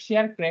ওয়েব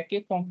শিয়ার ক্র্যাকে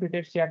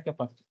কংক্রিটের শিয়ার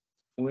ক্যাপাসিটি।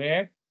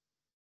 ওয়েব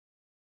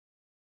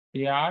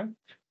শিয়ার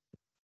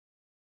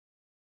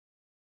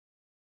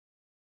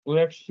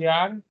ওয়েব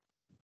শিয়ার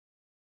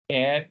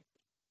এর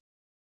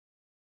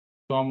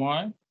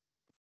সময়,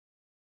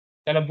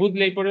 তাহলে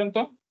বুঝলে এই পর্যন্ত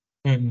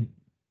হুম, হুম,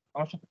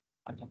 সমস্যা?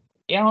 আচ্ছা,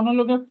 এখন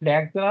হলো গিয়ে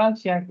ফ্লেক্সারাল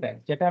শিয়ার ক্র্যাক,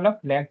 যেটা হলো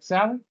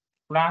ফ্লেক্সার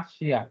প্লাস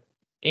শিয়ার।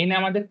 এই নিয়ে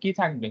আমাদের কি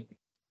থাকবে?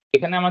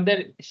 এখানে আমাদের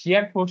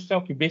শিয়ার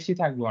ফোর্সটাও কি বেশি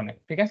থাকবে অনেক।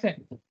 ঠিক আছে?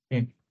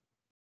 হুম,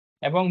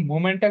 এবং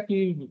মুভমেন্টটা কি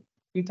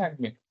কি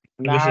থাকবে?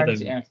 বেশি লার্জ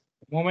থাকবে। হুম,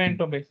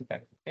 মুভমেন্টও বেশি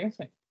থাকবে। ঠিক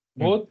আছে? হুম,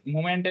 both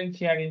movement and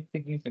shear is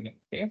significant.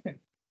 ঠিক আছে?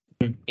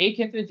 হুম, এই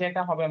ক্ষেত্রে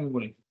যেটা হবে আমি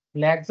বলি,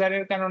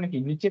 ফ্লেক্সারের কারণে কি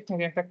নিচের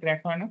থেকে একটা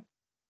ক্র্যাক হয় না?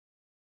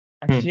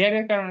 আর হুম,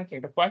 শিয়ারের কারণে কি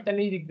একটা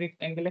 45 ডিগ্রি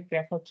অ্যাঙ্গেলে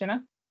ক্র্যাক হচ্ছে না?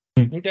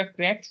 হুম, দুইটা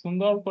ক্র্যাক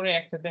সুন্দর করে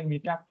একসাথে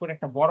মিট আপ করে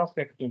একটা বড়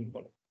ক্র্যাক তৈরি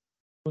করে।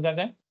 বোঝা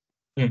যায়?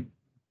 হুম,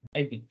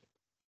 এই যে,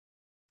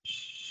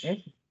 ঠিক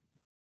আছে?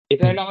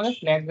 এটা হুম, হলো আমাদের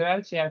ফ্ল্যাক্সারাল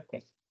শিয়ার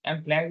ক্র্যাক। এন্ড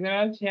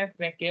ফ্ল্যাক্সারাল শিয়ার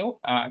ক্র্যাকেও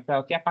একটা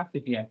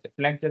ক্যাপাসিটি আছে।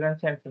 ফ্ল্যাক্সারাল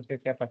শিয়ার ক্র্যাকের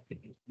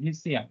ক্যাপাসিটি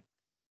ভিসিএম।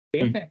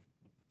 ঠিক হুম। আছে?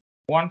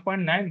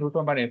 1.9 রুট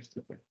ওভার এফ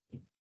স্কয়ার।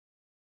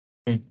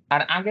 হুম,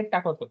 আর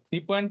আগেরটা কত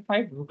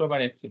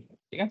 3.5 √f,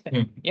 ঠিক আছে?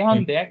 হুম, এখন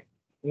হুম, দেখ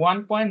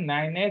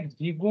 1.9 এর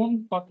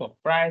দ্বিগুণ কত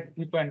প্রায়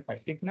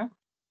 3.5, ঠিক না?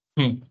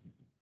 হুম,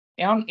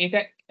 এখন এটা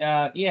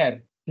ইয়ার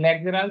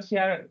ফ্লেক্সারাল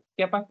শিয়ার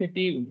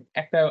ক্যাপাসিটি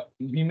একটা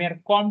বিমের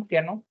কম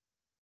কেন?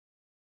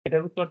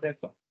 এটার উত্তর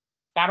দেখো।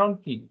 কারণ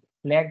কি?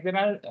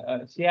 ফ্লেক্সারাল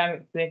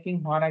শিয়ার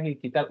ক্র্যাকিং হওয়ার আগে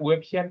কি তার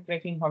ওয়েব শিয়ার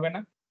ক্র্যাকিং হবে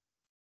না?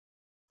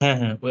 হ্যাঁ,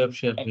 হ্যাঁ, ওয়েব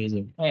শেয়ার এ হয়ে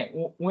যাবে। হ্যাঁ,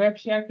 ওয়েব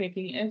শিয়ার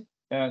ক্র্যাকিং এর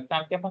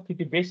তার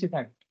ক্যাপাসিটি বেশি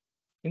থাকে।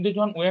 কিন্তু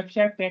যখন ওয়েব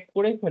শিয়ার ক্র্যাক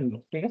করেই ফেললো,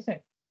 ঠিক আছে?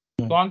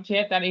 হুম, তখন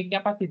সে তার এই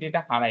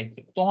ক্যাপাসিটিটা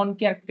হারাইছে। তখন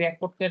কি আর ক্র্যাক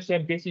করতে সে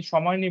বেশি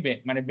সময়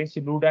নিবে? মানে বেশি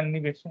লোড আর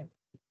নিবে সে?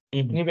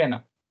 হুম, নিবে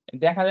না।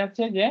 দেখা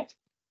যাচ্ছে যে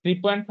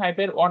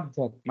 3.5 এর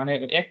অর্ধেক মানে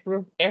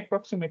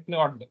approximately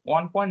অর্ধেক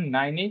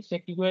 1.9 এই সে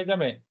কি হয়ে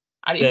যাবে?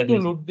 আর ক্র্যাক একটু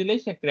হয়ে লোড যাবে। দিলেই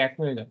সে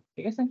ক্র্যাক হয়ে যাবে।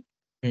 ঠিক আছে?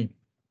 হুম,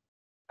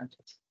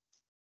 আচ্ছা।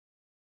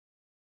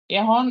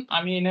 এখন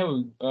আমি এনে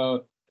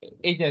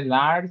এই যে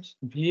large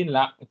V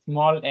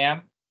small M,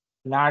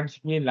 large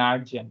V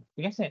large M,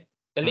 ঠিক আছে?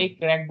 তাহলে হুম, এই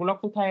ক্র্যাক গুলো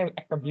কোথায়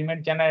একটা বিমের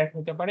জেনারেট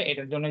হতে পারে?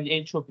 এটার জন্য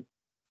এই ছবি।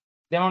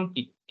 যেমন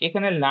কি?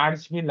 এখানে লার্জ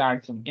ভি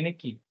লার্জ এম এনে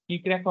কি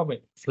ক্র্যাক হবে?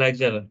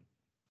 ফ্ল্যাক্সারাল।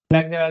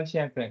 ফ্ল্যাক্সারাল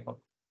শিয়ার ক্র্যাক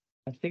হবে।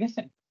 ঠিক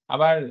আছে?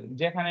 আবার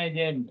যেখানে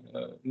যে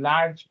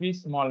লার্জ ভি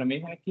স্মল এম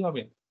এখানে কি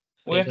হবে?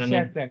 ওয়েব এখানে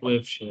শেয়ার ক্র্যাক হবে।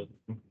 Web share.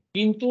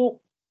 কিন্তু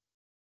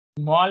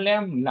স্মল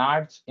এম,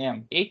 লার্জ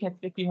এম এই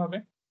ক্ষেত্রে কি হবে?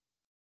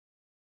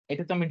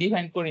 এটা তো আমি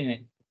ডিফাইন করি নাই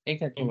এই হুম,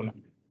 ক্ষেত্রগুলো।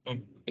 হুম,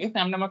 ঠিক আছে?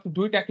 আমরা মাত্র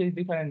 ২ টা কেস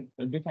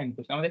ডিফাইন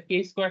করছি। আমাদের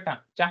কেস কয়টা?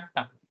 ৪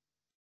 টা।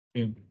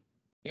 হুম,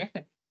 ঠিক আছে?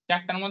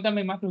 ৪ টার মধ্যে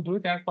আমি মাত্র ২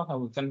 টার কথা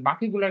বলছি। আর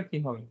বাকিগুলার কি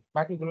হবে?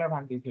 বাকিগুলার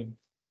ভাগ্যে কি হবে?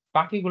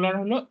 বাকিগুলার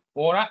হলো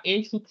ওরা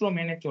এই সূত্র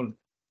মেনে চলবে।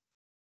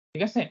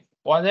 ঠিক আছে?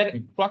 ওদের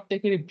হুম,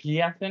 প্রত্যেকেরই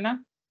ভি আছে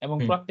না? এবং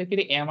হুম,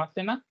 প্রত্যেকেরই এম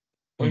আছে না?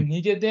 ওই হুম,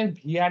 নিজেদের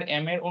ভি আর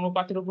এম এর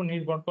অনুপাতের উপর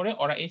নির্ভর করে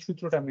ওরা এই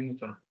সূত্রটা মেনে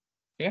চলে।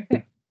 ঠিক আছে?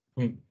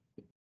 হুম,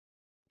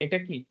 এটা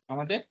কি?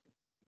 আমাদের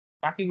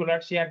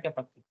বাকিগুলার শেয়ার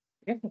ক্যাপাসিটি।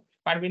 ঠিক আছে?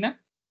 পারবি না?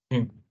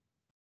 হুম,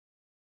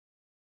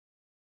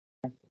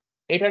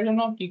 এটার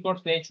জন্য কি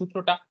করছে এই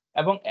সূত্রটা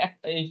এবং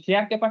এই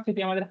শেয়ার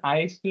ক্যাপাসিটি আমাদের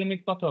হাইয়েস্ট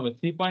লিমিট কত হবে?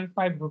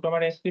 3.5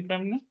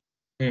 √s3' না?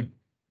 হুম,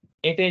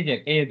 এটাই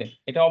যে এই যে দেখ,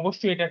 এটা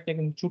অবশ্যই এটার থেকে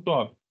কিন্তু ছোট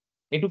হবে।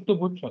 এটুক তো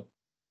বুঝছো?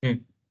 হুম,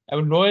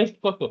 এবং লোয়েস্ট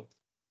কত?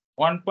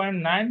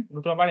 1.9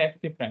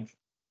 √f3',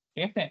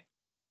 ঠিক আছে?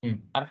 হুম,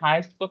 আর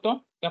হাইয়েস্ট কত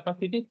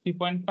ক্যাপাসিটি?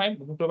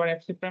 3.5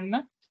 √f3'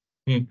 না?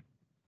 হুম,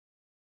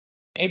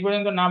 এই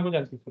পর্যন্ত না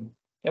বোঝার কিছু না।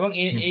 এবং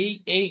হুম,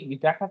 এই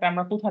দেখাটা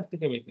আমরা কোথা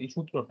থেকে পেয়েছি এই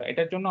সূত্রটা?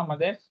 এটার জন্য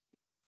আমাদের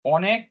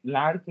অনেক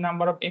লার্জ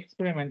নাম্বার অফ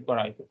এক্সপেরিমেন্ট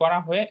করা হয়েছে। করা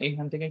হয়ে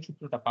এইখান থেকে এই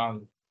সূত্রটা পাওয়া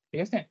গেছে।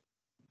 ঠিক আছে?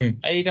 হুম।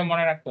 এইটা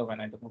মনে রাখতে হবে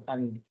না, এটা কোনো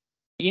কাজের না।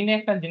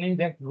 একটা জিনিস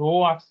দেখ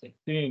রো আছে।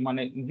 তুই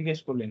মানে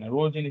জিজ্ঞেস করলি না।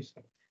 রো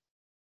জিনিসটা।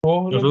 রো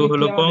হলো রো গিয়ে কি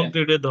হলো আমাদের?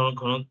 কংক্রিটের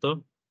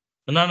ঘনত্ব।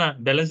 না, না,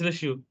 balance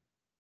ratio.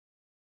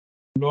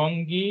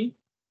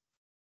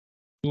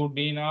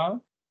 Longitudinal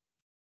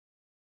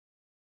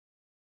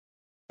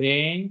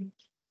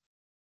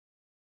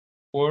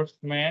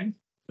reinforcement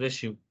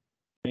ratio.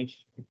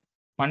 Ratio.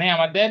 মানে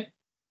আমাদের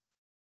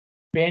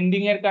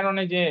বেন্ডিং এর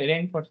কারণে যে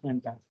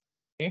রেইনফোর্সমেন্টটা।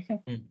 ঠিক আছে?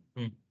 হুম,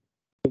 হুম,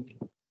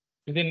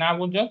 যদি না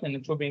বুঝো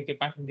তাহলে ছবি এঁকে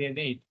পাশে দিয়ে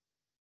দেই।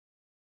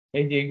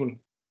 এই যে এইগুলো।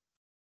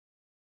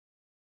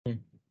 হুম,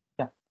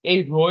 আচ্ছা,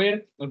 এই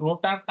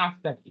রোটার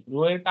কাজটা কি?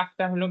 রো এর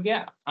কাজটা হলো গিয়ে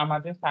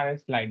আমাদের স্যারের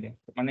স্লাইডে।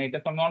 মানে এটা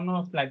তো আমি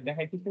অন্য স্লাইড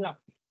দেখাইতেছিলাম।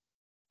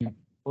 হুম,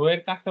 রো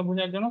এর কাজটা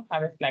বোঝার জন্য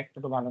স্যারের স্লাইডটা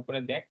একটু ভালো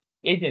করে দেখ।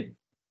 এই যে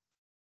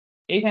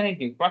এইখানে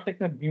কি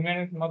প্রত্যেকটা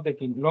বিমের মধ্যে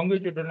কি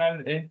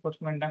লংগিটিউডিনাল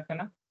রেইনফোর্সমেন্ট আছে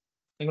না?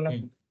 এগুলা হুম,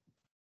 কি?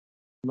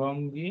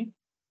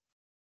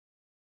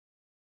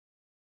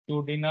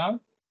 লংগিটিউডিনাল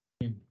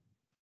হুম।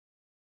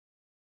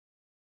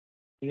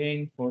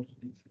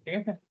 রেইনফোর্সমেন্ট। ঠিক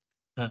আছে?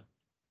 হ্যাঁ,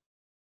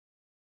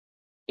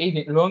 এই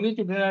যে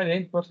লংগিটিউডিনাল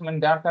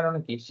রেইনফোর্সমেন্ট দেওয়ার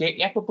কারণে কি সে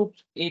এতটুক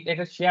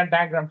এটা শেয়ার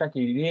ডায়াগ্রামটা কি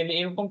রিয়েলি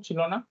এরকম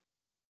ছিল না?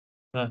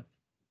 হ্যাঁ,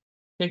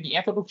 সে কি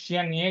এতটুক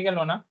শেয়ার নিয়ে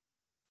গেল না?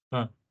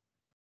 হ্যাঁ,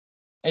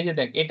 এই যে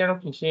দেখ এটারও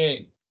কি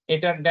সে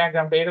এটার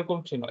ডায়াগ্রামটা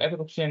এরকম ছিল।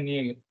 এতটুকু শেয়ার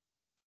নিয়ে গেল।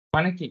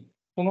 মানে কি?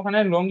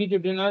 কোনখানে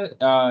লংগিটিউডিনাল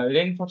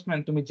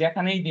রেইনফোর্সমেন্ট তুমি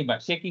যেখানেই দিবা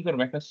সে কি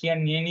করবে? একটা শেয়ার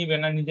নিয়ে নিবে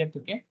না নিজের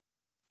থেকে?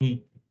 হুম,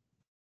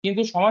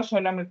 কিন্তু সমস্যা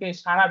হলো আমরা কি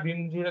সারা বিম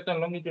জুড়ে তো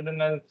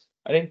লংগিটিউডিনাল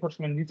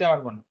রেইনফোর্সমেন্ট দিতে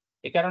পারব না।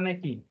 এ কারণে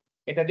কি?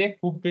 এটা দিয়ে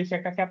খুব বেশি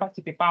একটা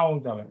ক্যাপাসিটি পাওয়াও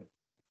যাবে না।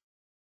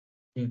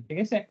 হুম, ঠিক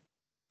আছে?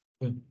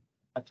 হুম,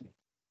 আচ্ছা।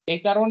 এই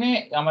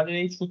কারণে আমাদের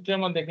এই সূত্রের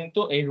মধ্যে কিন্তু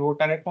এই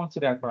রোটারে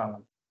কনসিডার করা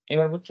লাগে।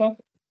 এবার বুঝছো?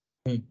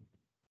 হুম,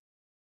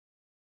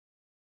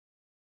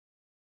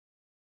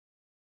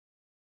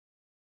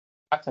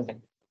 আচ্ছা দেখ।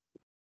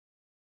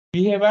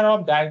 বিহেভিয়ার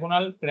অফ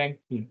ডায়াগোনাল ক্র্যাক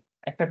বিম।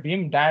 একটা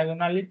বিম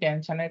ডায়াগোনালি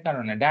টেনশনের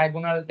কারণে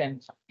ডায়াগোনাল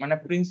টেনশন মানে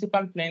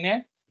প্রিন্সিপাল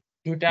প্লেনে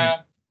 ২ টা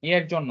হুম,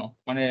 ইয়ের জন্য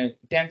মানে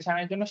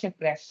টেনশনের জন্য সে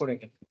ক্র্যাক করে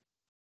গেছে।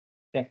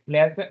 দেখ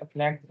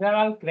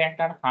ফ্লেক্সারাল ক্র্যাক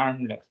আর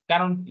হার্মলেস।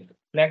 কারণ কি?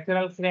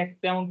 ফ্লেক্সারাল ক্র্যাক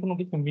তেমন কোনো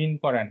কিছু মিন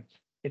করে না।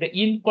 এটা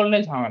ইন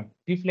করলে ঝামেলা।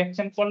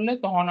 ডিফ্লেকশন করলে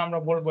তখন আমরা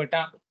বলব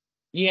এটা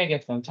ইয়ে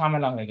গেছে,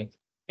 ঝামেলা হয়ে গেছে।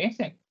 ঠিক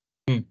আছে?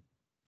 হুম।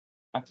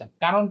 আচ্ছা,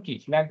 কারণ কি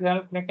ল্যাটেরাল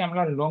ক্র্যাকে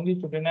আমরা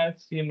লঙ্গিটিউডিনাল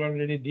সিল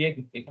অলরেডি দিয়ে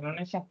দিচ্ছি,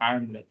 কারণে সে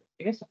হার্মলেস,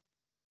 ঠিক আছে?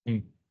 হুম,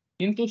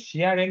 কিন্তু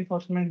শিয়ার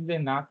রিইনফোর্সমেন্ট যদি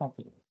না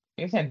থাকে,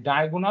 ঠিক আছে?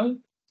 ডায়াগোনাল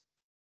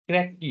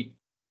ক্র্যাক কি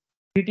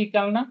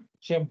ক্রিটিক্যাল না?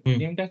 সে হুম,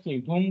 বিমটা কি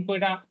ধুম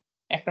কইরা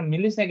একটা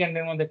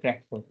মিলিসেকেন্ডের মধ্যে ক্র্যাক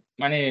করবে।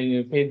 মানে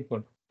ফেড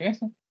করবে। ঠিক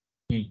আছে?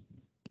 হুম,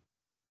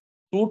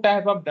 2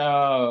 type off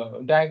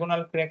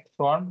diagonal crack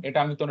front, এটা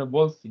আমি তোরে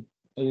বলছি।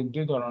 এই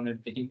 ২ ধরনের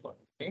ই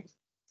করে। ঠিক আছে?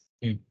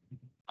 হুম।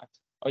 আচ্ছা।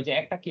 ওই যে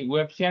একটা কি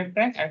ওয়েব শেয়ার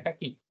ক্র্যাক আর একটা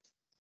কি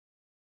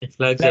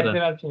ফ্ল্যাক্সেরা।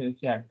 Lateral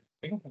share.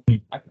 ঠিক আছে? হুম,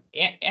 আর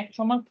এক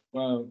সময়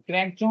আ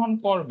ক্র্যাক যখন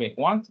করবে,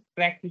 ওয়ান্স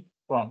ক্র্যাক ইজ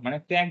ফ্রন্ট মানে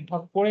ক্র্যাক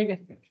ধর পড়ে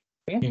গেছে।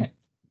 ঠিক হুম, আছে?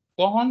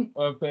 তখন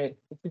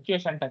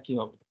সিচুয়েশনটা কি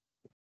হবে?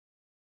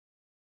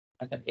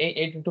 আচ্ছা,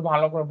 এইটা একটু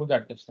ভালো করে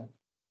বোঝার চেষ্টা কর।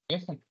 ঠিক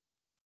আছে?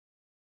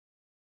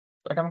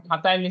 এটা আমি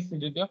খাতায় লিখছি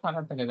যদিও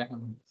খাতা থেকে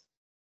দেখানো হচ্ছে।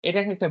 এটা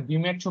কি একটা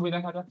বিমের ছবি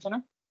দেখা যাচ্ছে না?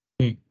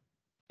 হুম,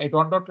 এই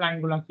ডট, ডট লাইন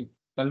গুলা কি?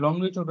 তার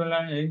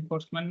লংগিটিউডিনাল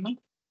রিইনফোর্সমেন্ট না?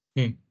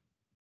 হুম,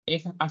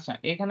 আচ্ছা,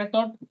 এখানে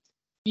তোর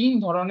 ৩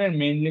 ধরনের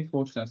মেইনলি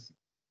ফোর্স আছে।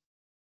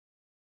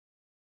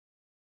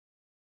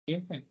 ঠিক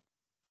আছে?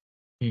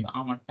 হুম। তো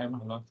আমারটাই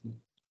ভালো আছে।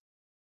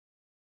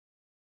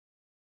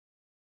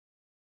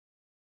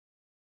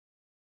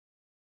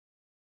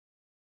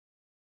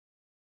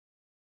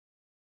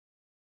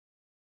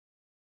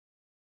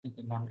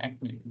 না ১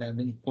 মিনিট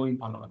দেখি কই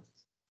ভালো আছে।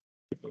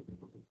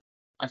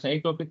 আচ্ছা, এই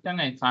টপিকটা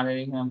নাই স্যারের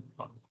এখানে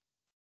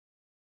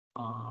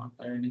আ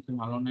স্যারের নিচে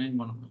ভালো নাই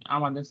মনে হয়।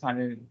 আমাদের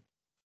স্যারের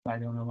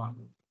স্লাইডে মনে হয়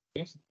ভালো।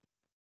 ঠিক আছে?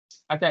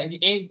 আচ্ছা,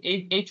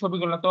 এই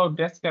ছবিগুলো তো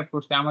ডেসক্রাইব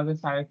করছে আমাদের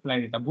স্যারের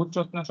স্লাইড এটা।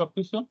 বুঝছস না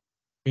সবকিছু?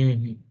 হুম,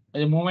 হুম, এই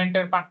যে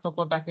মোমেন্টের পার্থক্য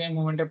থাকে,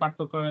 মোমেন্টের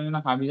পার্থক্য যেন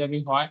হাবিজাবি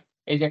হয়।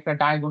 এই যে একটা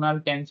ডায়াগোনাল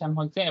টেনশন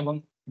হচ্ছে এবং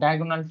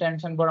ডায়াগোনাল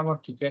টেনশন বরাবর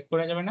কি ব্রেক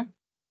করে যাবে না?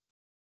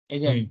 এই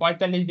যে হুম,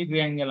 ৪৫ ডিগ্রি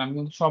অ্যাঙ্গেল আমি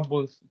কিন্তু সব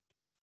বলছি।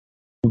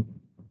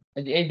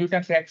 এই যে এই ২ টা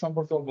ট্র্যাক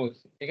সম্পর্কেও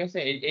বলছি। ঠিক আছে?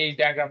 এই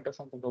ডায়াগ্রামটা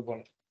সম্পর্কেও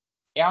বলছি।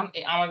 এখন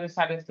আমাদের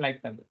স্যারের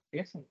স্লাইডটা দে। ঠিক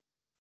আছে?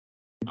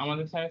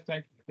 আমাদের স্যারের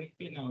স্লাইড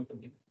দেখবি না ওইটা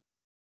দেখবি?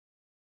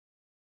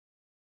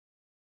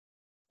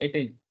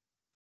 এটাই।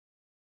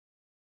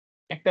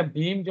 একটা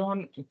বিম যখন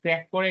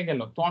ক্র্যাক করে গেল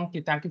তখন কি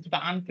তার কিছুটা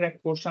আনক্র্যাক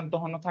পোরশন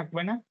তখনও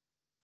থাকবে না?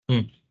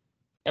 হুম,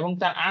 এবং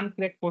তার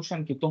আনক্র্যাক পোরশন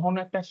কি তখনও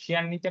একটা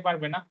শেয়ার নিতে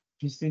পারবে না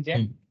ভিসিজের?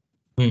 হুম,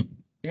 হুম,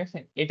 ঠিক আছে?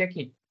 এটা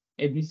কি?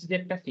 এই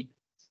ভিসিজেরটা কি?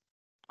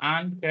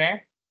 আনক্র্যাক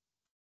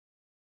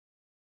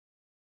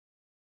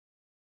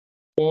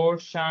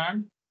পোরশন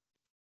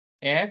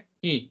এর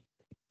কি?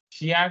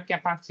 শিয়ার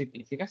ক্যাপাসিটি।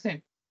 ঠিক আছে?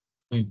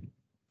 হুম,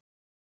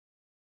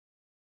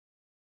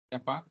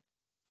 ক্যাপা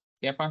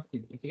ক্যাপাসিটি।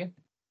 ঠিক আছে?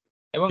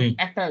 এবং হুম,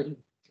 একটা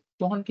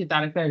তখন কি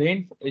তার একটা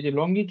এই যে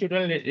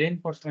লংগিটিউডাল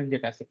রিইনফোর্সমেন্ট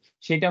যেটা আছে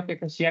সেটাও কি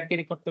একটা শিয়ার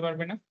ক্যারি করতে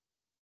পারবে না?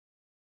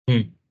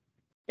 হুম,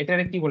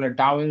 এটারে কি বলে?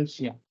 ডাউয়েল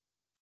শিয়ার।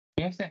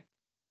 ঠিক আছে?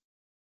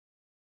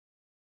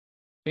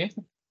 ঠিক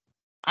আছে?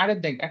 আরে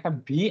দেখ একটা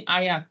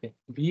ভিআই আছে।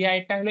 ভিআই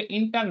টা হলো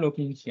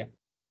ইন্টারলকিং শিয়ার।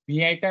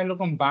 ভিআই টা হলো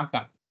এরকম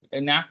বাঁকা।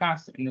 আঁকা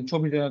আছে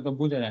ছবিতে হয়তো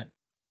বোঝা যায়।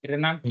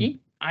 এটার নাম কি? হুম।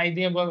 আই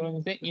দিয়ে বলা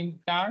হয়েছে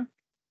ইন্টারলকিং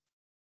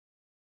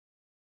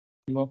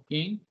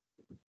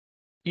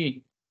কি?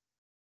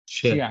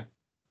 শেয়ার। শিয়ার।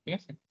 ঠিক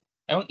আছে?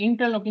 এবং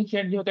ইন্টারলকিং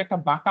শিয়ার যেহেতু একটা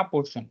বাঁকা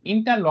পোরশন,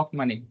 ইন্টারলক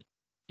মানে কি?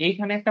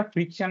 এইখানে একটা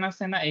ফ্রিকশন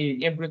আছে না এই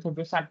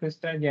এবড়ো-থেবড়ো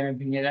সারফেসটা যে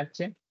ভেঙে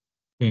যাচ্ছে।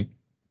 হুম,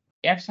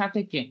 এর সাথে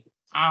কি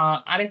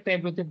আরেকটা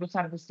এবড়ো-থেবড়ো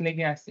সারফেস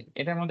লেগে আছে।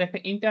 এটার মধ্যে একটা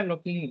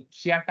ইন্টারলকিং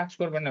শিয়ার কাজ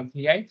করবে না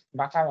ভিআই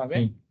বাঁকাভাবে?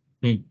 হুম,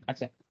 হুম,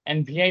 আচ্ছা, অ্যান্ড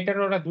ভিআই টার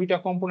ওরা ২ টা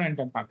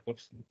কম্পোনেন্টে ভাগ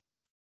করছে।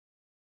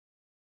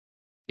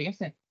 ঠিক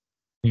আছে?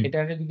 হুম,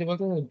 এটারে যদি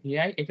বলতে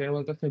ভিআই, এটারে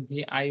বলতেছে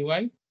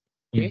ভিআইওয়াই।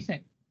 ঠিক হুম, আছে?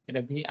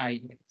 এটা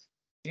ভিআইএক্স।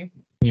 ঠিক আছে?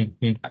 হুম,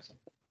 হুম, আচ্ছা,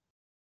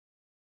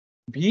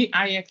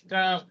 ভিআইএক্স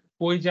টা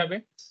কই যাবে?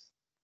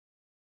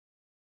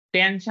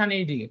 টেনশন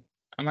এইদিকে।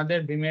 আমাদের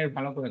বিমের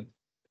ভালো করে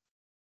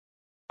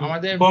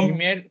আমাদের কম।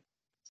 বিমের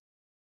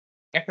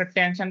একটা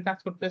টেনশন কাজ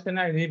করতেছে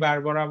না রিবার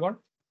বরাবর?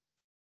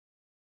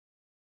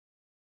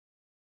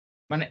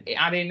 মানে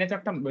আর এনে তো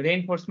একটা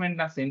রিইনফোর্সমেন্ট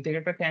আছে। এন থেকে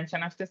একটা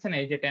টেনশন আসতেছে না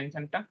এই যে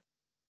টেনশনটা।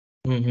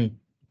 হুম, হুম,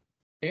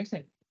 ঠিক আছে?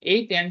 এই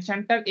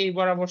টেনশনটার এই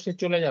বরাবর সে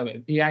চলে যাবে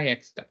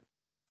ভিআইএক্স টা।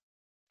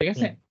 ঠিক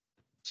আছে? হুম,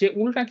 সে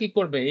উল্টা কি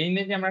করবে? এই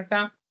নিয়ে যে আমরা একটা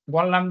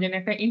বললাম যে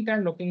একটা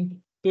ইন্টারলকিং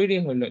তৈরি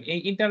হইলো। এই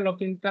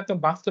ইন্টারলকিংটা তো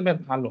বাস্তবে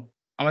ভালো।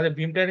 আমাদের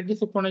বিমটারে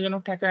কিছুক্ষণের জন্য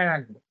ঠেকায়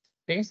রাখবে।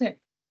 ঠিক আছে?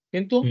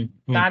 কিন্তু হুম,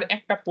 হুম, তার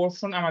একটা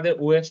পোরশন আমাদের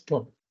ওয়েস্ট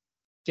হবে।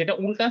 যেটা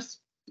উল্টা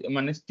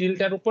মানে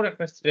স্টিলটার উপর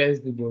একটা স্ট্রেস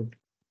দিবে ওইটা।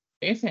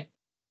 ঠিক আছে?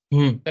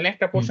 হুম, তাহলে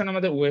একটা হুম, পোরশন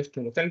আমাদের ওয়েস্ট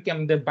হলো। তাহলে কি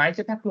আমাদের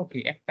বাইচে থাকলো কি?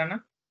 একটা না?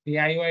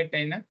 ডিআইওয়াই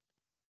টাই না?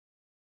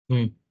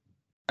 হুম,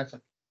 আচ্ছা।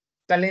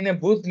 তাহলে এনে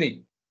বুঝলি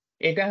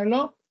এটা হলো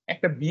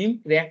একটা বিম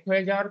ক্র্যাক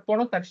হয়ে যাওয়ার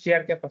পরও তার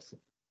শিয়ার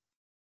ক্যাপাসিটি।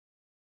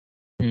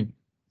 হুম,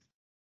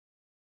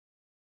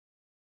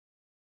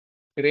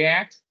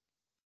 ক্র্যাক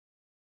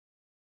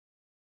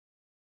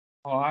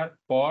হওয়ার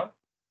পর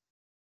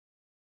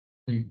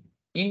হুম,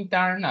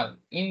 ইন্টারনাল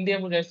দিয়ে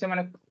বুঝাইছে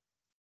মানে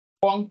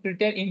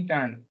কংক্রিটের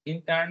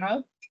ইন্টারনাল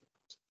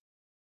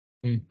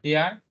হুম,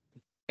 শিয়ার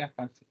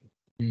ক্যাপাসিটি।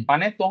 হুম,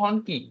 মানে তখন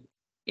কি?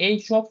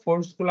 এইসব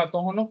ফোর্স গুলা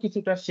তখনও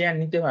কিছুটা শেয়ার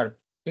নিতে পারবে।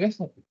 ঠিক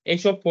আছে?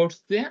 এইসব ফোর্স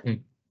দিয়ে হুম।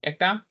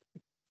 একটা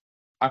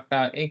একটা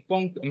এই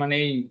মানে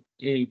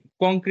এই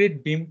কংক্রিট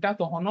বিমটা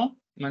তখনও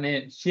মানে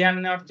শেয়ার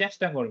নেওয়ার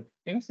চেষ্টা করবে।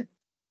 ঠিক আছে?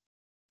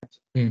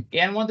 হুম।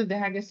 এর মধ্যে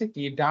দেখা গেছে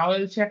কি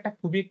ডাউয়েল শেয়ারটা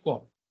খুবই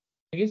কম।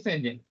 ঠিক আছে?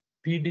 যে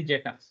ভিডি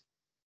যেটা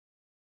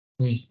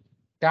হুম।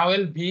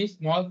 ডাউয়েল V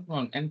small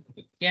and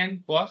can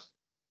cause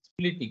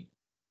splitting.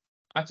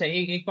 আচ্ছা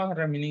এই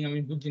কথাটার মিনিং আমি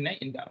বুঝি নাই।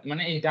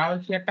 মানে এই ডাউয়েল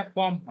শেয়ারটা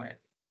কম হয়।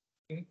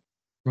 ঠিক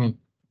হুম।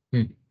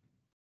 হুম।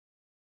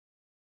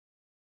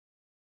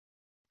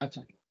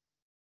 আচ্ছা,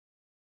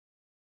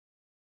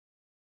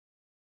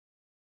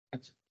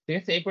 আচ্ছা। ঠিক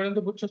আছে এই পর্যন্ত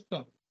বুঝছস তো?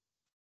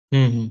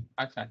 হুম। হুম।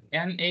 আচ্ছা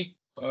এই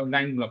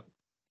লাইনগুলো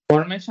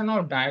formation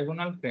of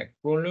diagonal crack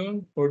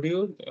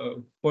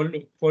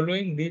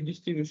following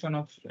redistribution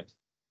of stress.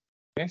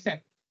 ঠিক আছে?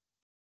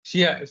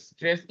 Shear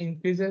stress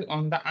increases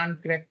on the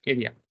uncracked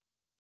area.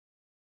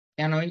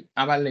 কেনই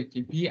আবার লিখি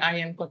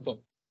VIN কত?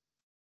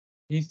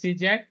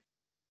 VCZ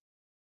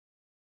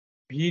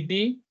VD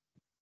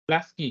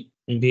প্লাস কি?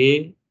 V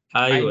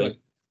I Y. IY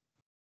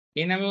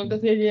এই নামে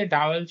বলতেছে যে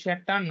ডাবল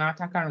শেয়ারটা না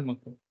থাকার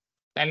মতো।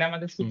 তাহলে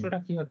আমাদের সূত্রটা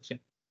কি হচ্ছে?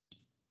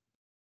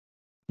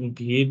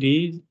 ভিডি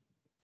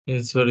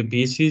সরি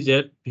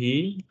ভিসিজেড ভি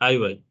আই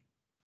ওয়াই।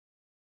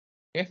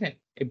 ঠিক আছে?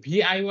 এই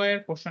VIY এর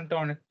পোরশনটা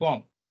অনেক কম।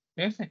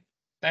 ঠিক আছে?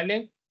 তাইলে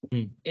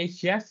হুম। এই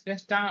শেয়ার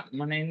স্ট্রেসটা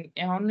মানে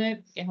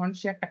এখন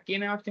সে একটা কে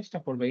নেওয়ার চেষ্টা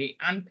করবে। এই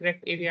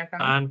আনক্র্যাকড এরিয়াটা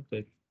না?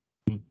 আনক্রেক।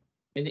 হুম।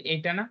 এই যে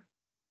এইটা না?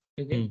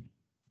 এই যে হুম।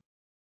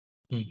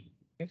 হুম।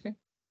 ঠিক আছে?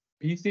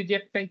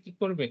 VCZ-টাই কি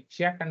করবে?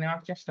 শেয়ারটা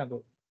নেওয়ার চেষ্টা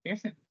করবে। ঠিক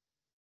আছে?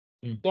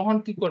 হুম। তখন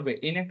কি করবে?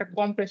 এনে একটা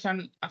কম্প্রেশন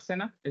আছে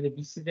না? এই যে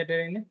VCZ এর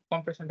এনে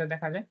কম্প্রেশনটা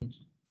দেখা যায়।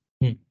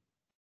 হুম।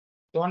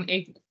 তখন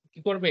এই কি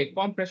করবে?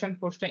 কম্প্রেশন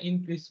ফোর্সটা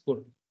ইনক্রিজ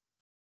করবে।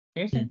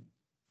 ঠিক আছে? হুম।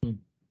 হুম।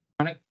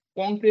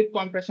 কংক্রিট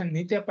কম্প্রেশন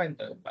নিতে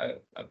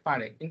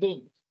পারে। কিন্তু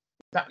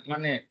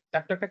মানে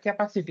তার তো একটা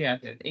ক্যাপাসিটি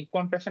আছে। এই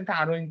কম্প্রেশনটা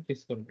আরো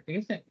ইনক্রিজ করবে। ঠিক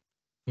আছে?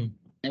 হুম।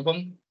 এবং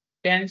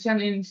টেনশন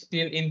ইন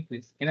স্টিল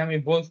ইনক্রিজ। এটা আমি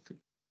বলছি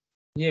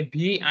যে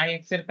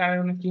VIX এর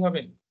কারণে কি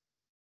হবে?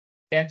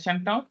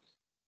 টেনশনটাও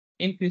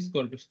ইনক্রিজ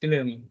করবে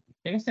স্টিলের মধ্যে।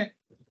 ঠিক আছে?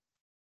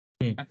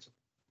 হুম। আচ্ছা।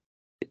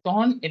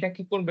 তখন এটা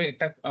কি করবে?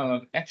 এটা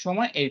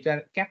একসময় এইটার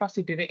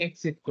ক্যাপাসিটিরে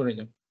এক্সিড করে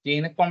যাবে। যে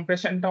এখানে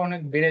কম্প্রেশনটা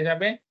অনেক বেড়ে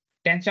যাবে, হুম।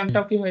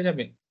 টেনশনটাও কি হয়ে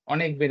যাবে?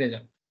 অনেক বেড়ে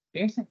যাবে।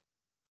 ঠিক আছে?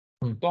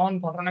 হুম। তখন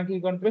ঘটনা কি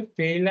ঘটবে?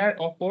 ফেইলিউর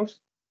অফোর্স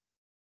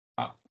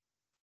আ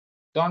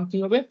তখন কি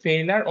হবে?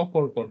 ফেইলিউর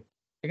অকর করবে।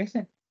 ঠিক আছে?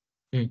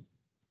 হুম।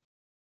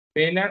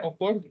 Failure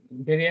অকর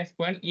various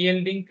point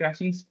yielding,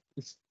 crushing,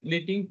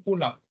 splitting, pull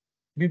up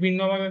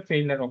বিভিন্নভাবে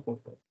ফেইলিউর অকর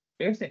করে।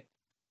 ঠিক আছে?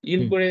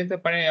 ইল্ড হুম। করে যেতে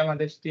পারে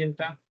আমাদের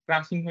স্টিলটা,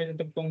 ক্রাশিং হয়ে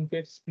যেতে পারে,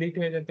 কংক্রিট স্প্লিট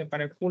হয়ে যেতে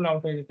পারে, পুল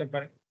আউট হয়ে যেতে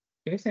পারে।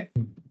 ঠিক আছে?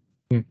 হুম।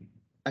 হুম।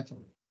 আচ্ছা।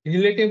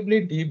 Relatively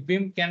deep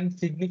beam can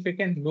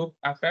significant look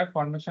after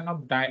formation off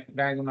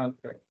diagonal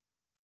crack.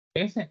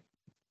 ঠিক আছে?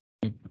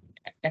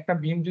 একটা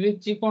বিম যদি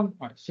চিকন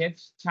হয় সে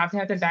সাথে,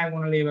 সাথে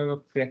ডায়াগোনালি এভাবে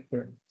ক্র্যাক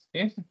করে দেয়।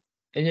 ঠিক আছে?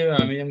 এই যে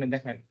আমি যেমন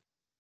দেখাই।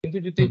 কিন্তু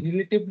যদি হুম।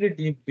 রিলেটিভলি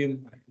ডিপ বিম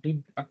হয়,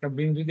 একটা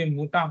বিম যদি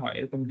মোটা হয়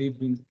এরকম ডিপ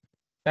বিম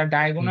তার হুম।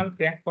 ডায়াগোনাল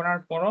ক্র্যাক করার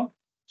পরও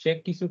সে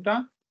কিছুটা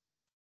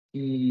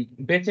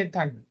বেঁচে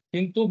থাকবে।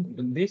 কিন্তু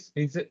this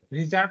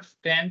reserve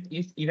strength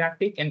is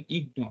ইরাটিক and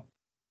ignore.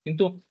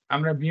 কিন্তু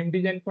আমরা বিম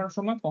ডিজাইন করার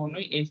সময়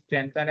কখনোই এই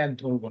স্ট্রেংথটা আর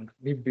ধরবো না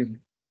ডিপ বিম।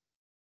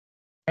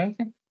 ঠিক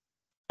আছে?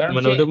 কারণ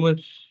মানে সে ওটার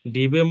মধ্যে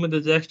ডিবের মধ্যে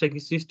যে এক্সট্রা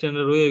কিছু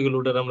স্ট্যান্ডার্ড রয়ে গেল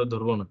ওটা আমরা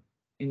ধরবো না।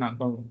 না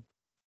ধরবো না।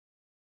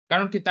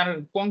 কারণ কি তার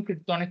কংক্রিট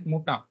তো অনেক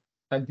মোটা।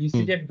 তার হুম।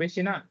 ভিসিজেড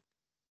বেশি না।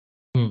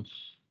 হুম।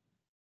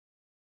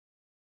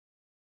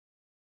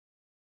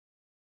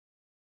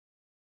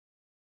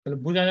 তাহলে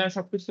বোঝা যায়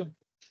সবকিছু।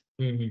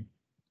 হুম। হুম।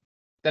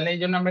 তাহলে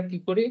এইজন্য আমরা কি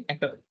করি?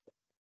 একটা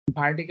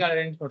ভার্টিক্যাল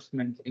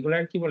রেইনফোর্সমেন্ট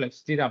এগুলার কি বলে?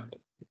 স্টিরাপ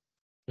বলে।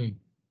 হুম।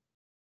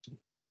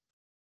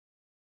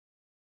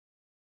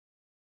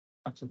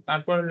 আচ্ছা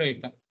তারপর হলো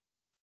এটা।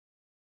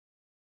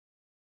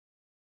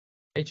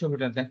 এই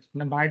ছবিটা দেখ।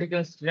 মানে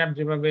ভার্টিক্যাল স্টিরাপ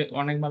যেভাবে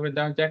অনেকভাবে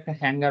দেওয়া যায় একটা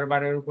হ্যাঙ্গার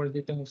বারের উপরে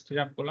দিতে হয়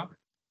স্টিরাপ গুলা।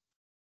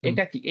 হুম।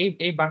 এটা কি?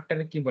 এই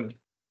বারটারে কি বলে?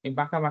 এই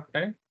বাঁকা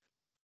বারটারে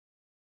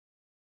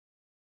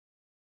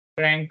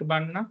ক্র্যাঙ্ক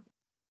বার না?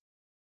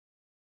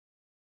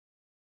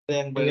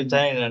 একবারে এই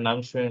জানি না, নাম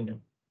শুনি না।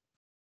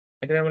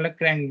 এটারে বলে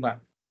ক্র্যাঙ্ক বার।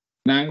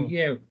 না হুম।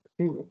 গিয়ে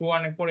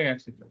 2-1 এ পড়ে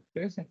আসছিল।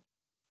 ঠিক আছে?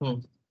 হুম।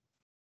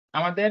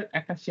 আমাদের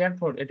একটা শেয়ার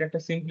ফোর্স এটা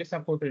একটা সিম্পলি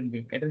সাপোর্টেড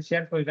বিম। এটার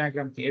শেয়ার ফোর্স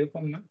ডায়াগ্রাম কি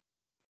এরকম না?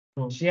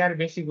 হুম। শেয়ার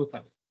বেশি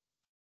কোথায়?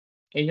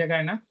 এই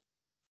জায়গায় না?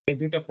 এই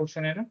 ২ টা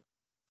পোরশনে না?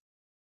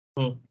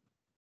 হুম।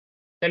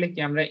 তাহলে কি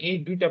আমরা এই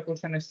 ২ টা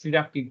পোরশনের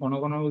স্টিরাপ কি ঘন,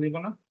 ঘন দিব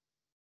না?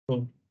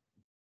 হুম।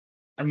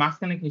 আর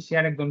মাঝখানে কি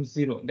শেয়ার একদম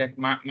 0 দেখ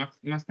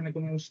মাঝখানে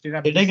কোন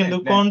স্টিরাপ এটা দিছে? কিন্তু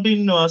দেখ।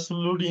 কন্টিনিউয়াস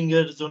লোডিং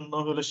এর জন্য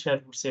হলো শেয়ার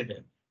করছে এটা।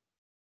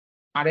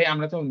 আরে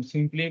আমরা তো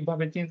সিম্পলি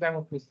ভাবে চিন্তা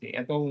করতেছি।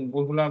 এত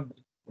ওগুলা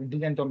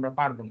ডিজাইন তো আমরা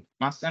পারব না।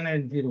 মাঝখানে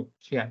 0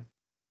 শেয়ার।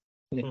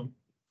 হুম।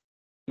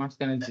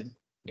 মাঝখানে 0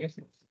 ঠিক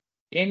আছে?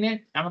 এনে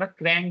আমরা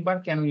ক্র্যাঙ্ক বার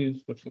কেন ইউজ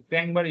করছি?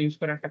 ক্র্যাঙ্ক বার ইউজ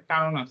করার একটা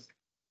কারণ আছে।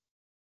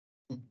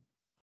 হুম।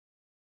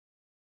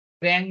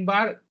 ক্র্যাঙ্ক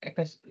বার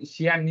একটা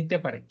শেয়ার নিতে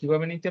পারে।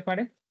 কিভাবে নিতে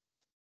পারে?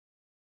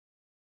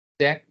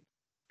 দেখ,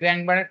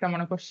 ক্র্যাঙ্ক বার একটা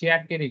মনে কর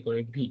শেয়ার ক্যারি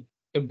করে ভি।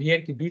 তো ভি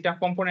এর কি ২ টা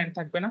কম্পোনেন্ট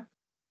থাকবে না?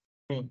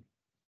 হুম,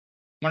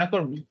 মনে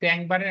কর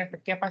ক্র্যাঙ্ক বারের একটা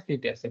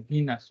ক্যাপাসিটি আছে ভি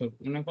না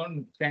মনে কর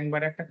ক্র্যাঙ্ক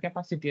বারের একটা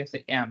ক্যাপাসিটি আছে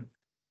এম।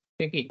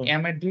 ঠিক কি? হুম,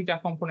 এম এর ২ টা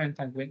কম্পোনেন্ট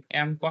থাকবে।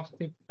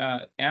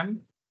 এম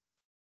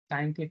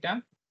sin থিটা,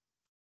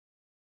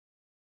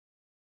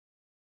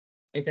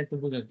 এটা একটু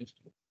বোঝার চেষ্টা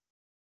কর।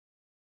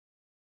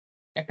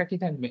 একটা কি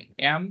থাকবে?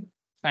 এম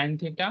sin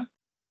থিটা,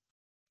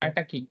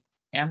 আরেকটা কি?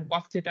 এম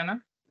cos থিটা না?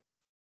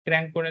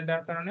 ক্র্যাঙ্ক করে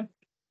দেওয়ার কারণে।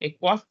 এই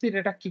cos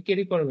থিটাটা কি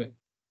ক্যারি করবে?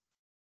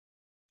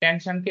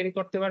 টেনশন ক্যারি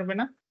করতে পারবে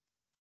না?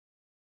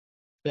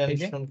 এই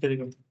যে, টেনশন ক্যারি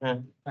করতে। হ্যাঁ।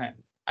 হ্যাঁ।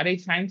 আর এই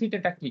sin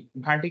থিটাটা কি?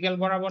 ভার্টিক্যাল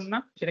বরাবর না?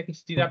 সেটা কি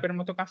হুম, স্টিরাপের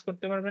মতো কাজ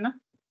করতে পারবে না?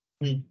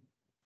 হুম,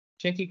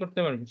 সে কি করতে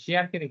পারবে?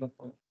 শেয়ার ক্যারি করতে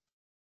পারবে।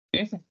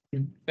 ঠিক আছে?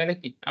 হুম, তাহলে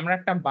কি? আমরা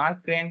একটা বার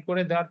ক্র্যাঙ্ক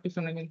করে দেওয়ার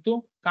পিছনে কিন্তু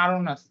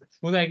কারণ আছে।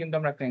 সোজাই কিন্তু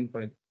আমরা ক্র্যাঙ্ক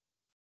করে দিই।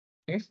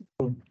 ঠিক আছে?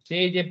 হুম, সে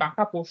এই যে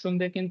বাঁকা পোরশন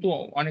দিয়ে কিন্তু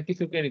অনেক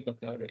কিছু ক্যারি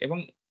করতে পারবে এবং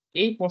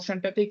এই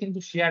পোরশনটাতেই কিন্তু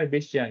শেয়ার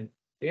বেশি আসবে।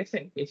 ঠিক আছে?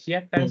 এই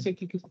শেয়ারটা হুম, এসে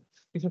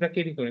কিছুটা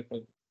ক্যারি করে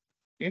ফেলবে।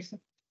 ঠিক আছে?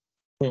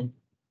 হুম।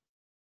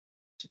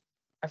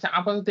 আচ্ছা,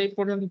 আপাতত এই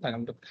পর্যন্ত থাক।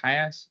 আমি তো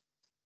খায়া আসি।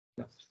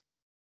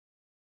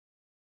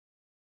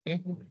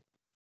 ঠিক আছে?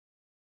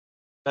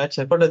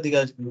 আচ্ছা, কটার দিকে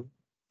আসবি?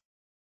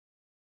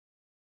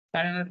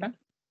 9:30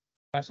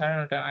 বা 9:30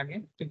 আগে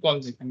তুই কল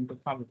দিস। আমি তো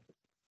খাবো।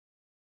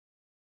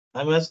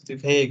 আমি আছি, তুই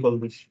খেয়েই কল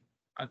দিস।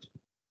 আচ্ছা।